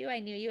asked you,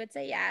 I knew you would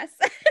say yes.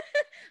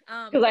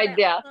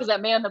 Because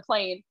that man on the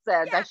plane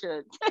said I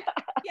should.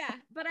 Yeah,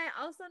 but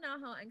I also know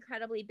how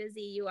incredibly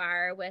busy you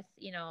are with,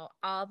 you know,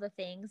 all the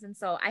things. And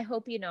so I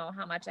hope you know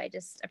how much I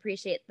just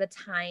appreciate the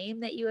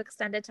time that you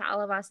extended to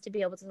all of us to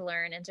be able to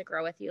learn and to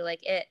grow with you.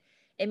 Like it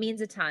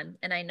means a ton.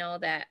 And I know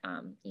that,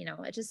 you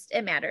know,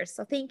 it matters.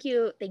 So thank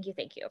you. Thank you.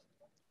 Thank you.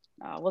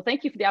 Well,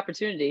 thank you for the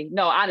opportunity.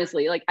 No,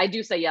 honestly, like I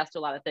do say yes to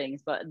a lot of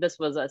things, but this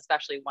was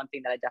especially one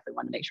thing that I definitely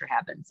wanted to make sure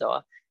happened. So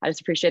I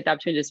just appreciate the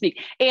opportunity to speak.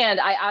 And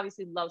I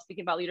obviously love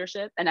speaking about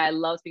leadership and I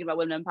love speaking about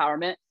women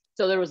empowerment.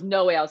 So there was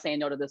no way I was saying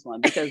no to this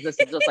one because this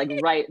is just like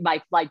right,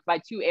 my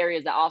two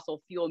areas that also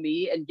fuel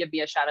me and give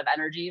me a shot of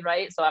energy.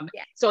 Right. So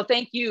so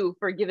thank you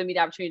for giving me the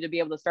opportunity to be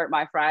able to start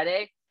my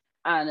Friday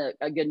on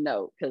a good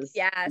note, because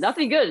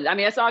nothing good. I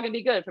mean, it's all gonna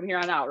be good from here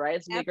on out, right?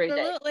 It's gonna be a great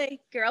day.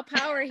 Absolutely. Girl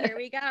power. Here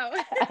we go. All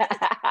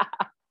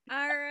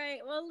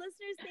right. Well,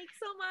 listeners, thanks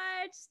so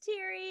much,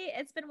 Terry.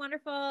 It's been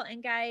wonderful.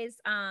 And guys,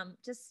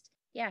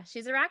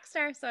 she's a rock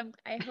star. So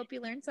I hope you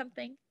learned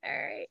something. All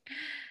right.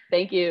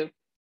 Thank you.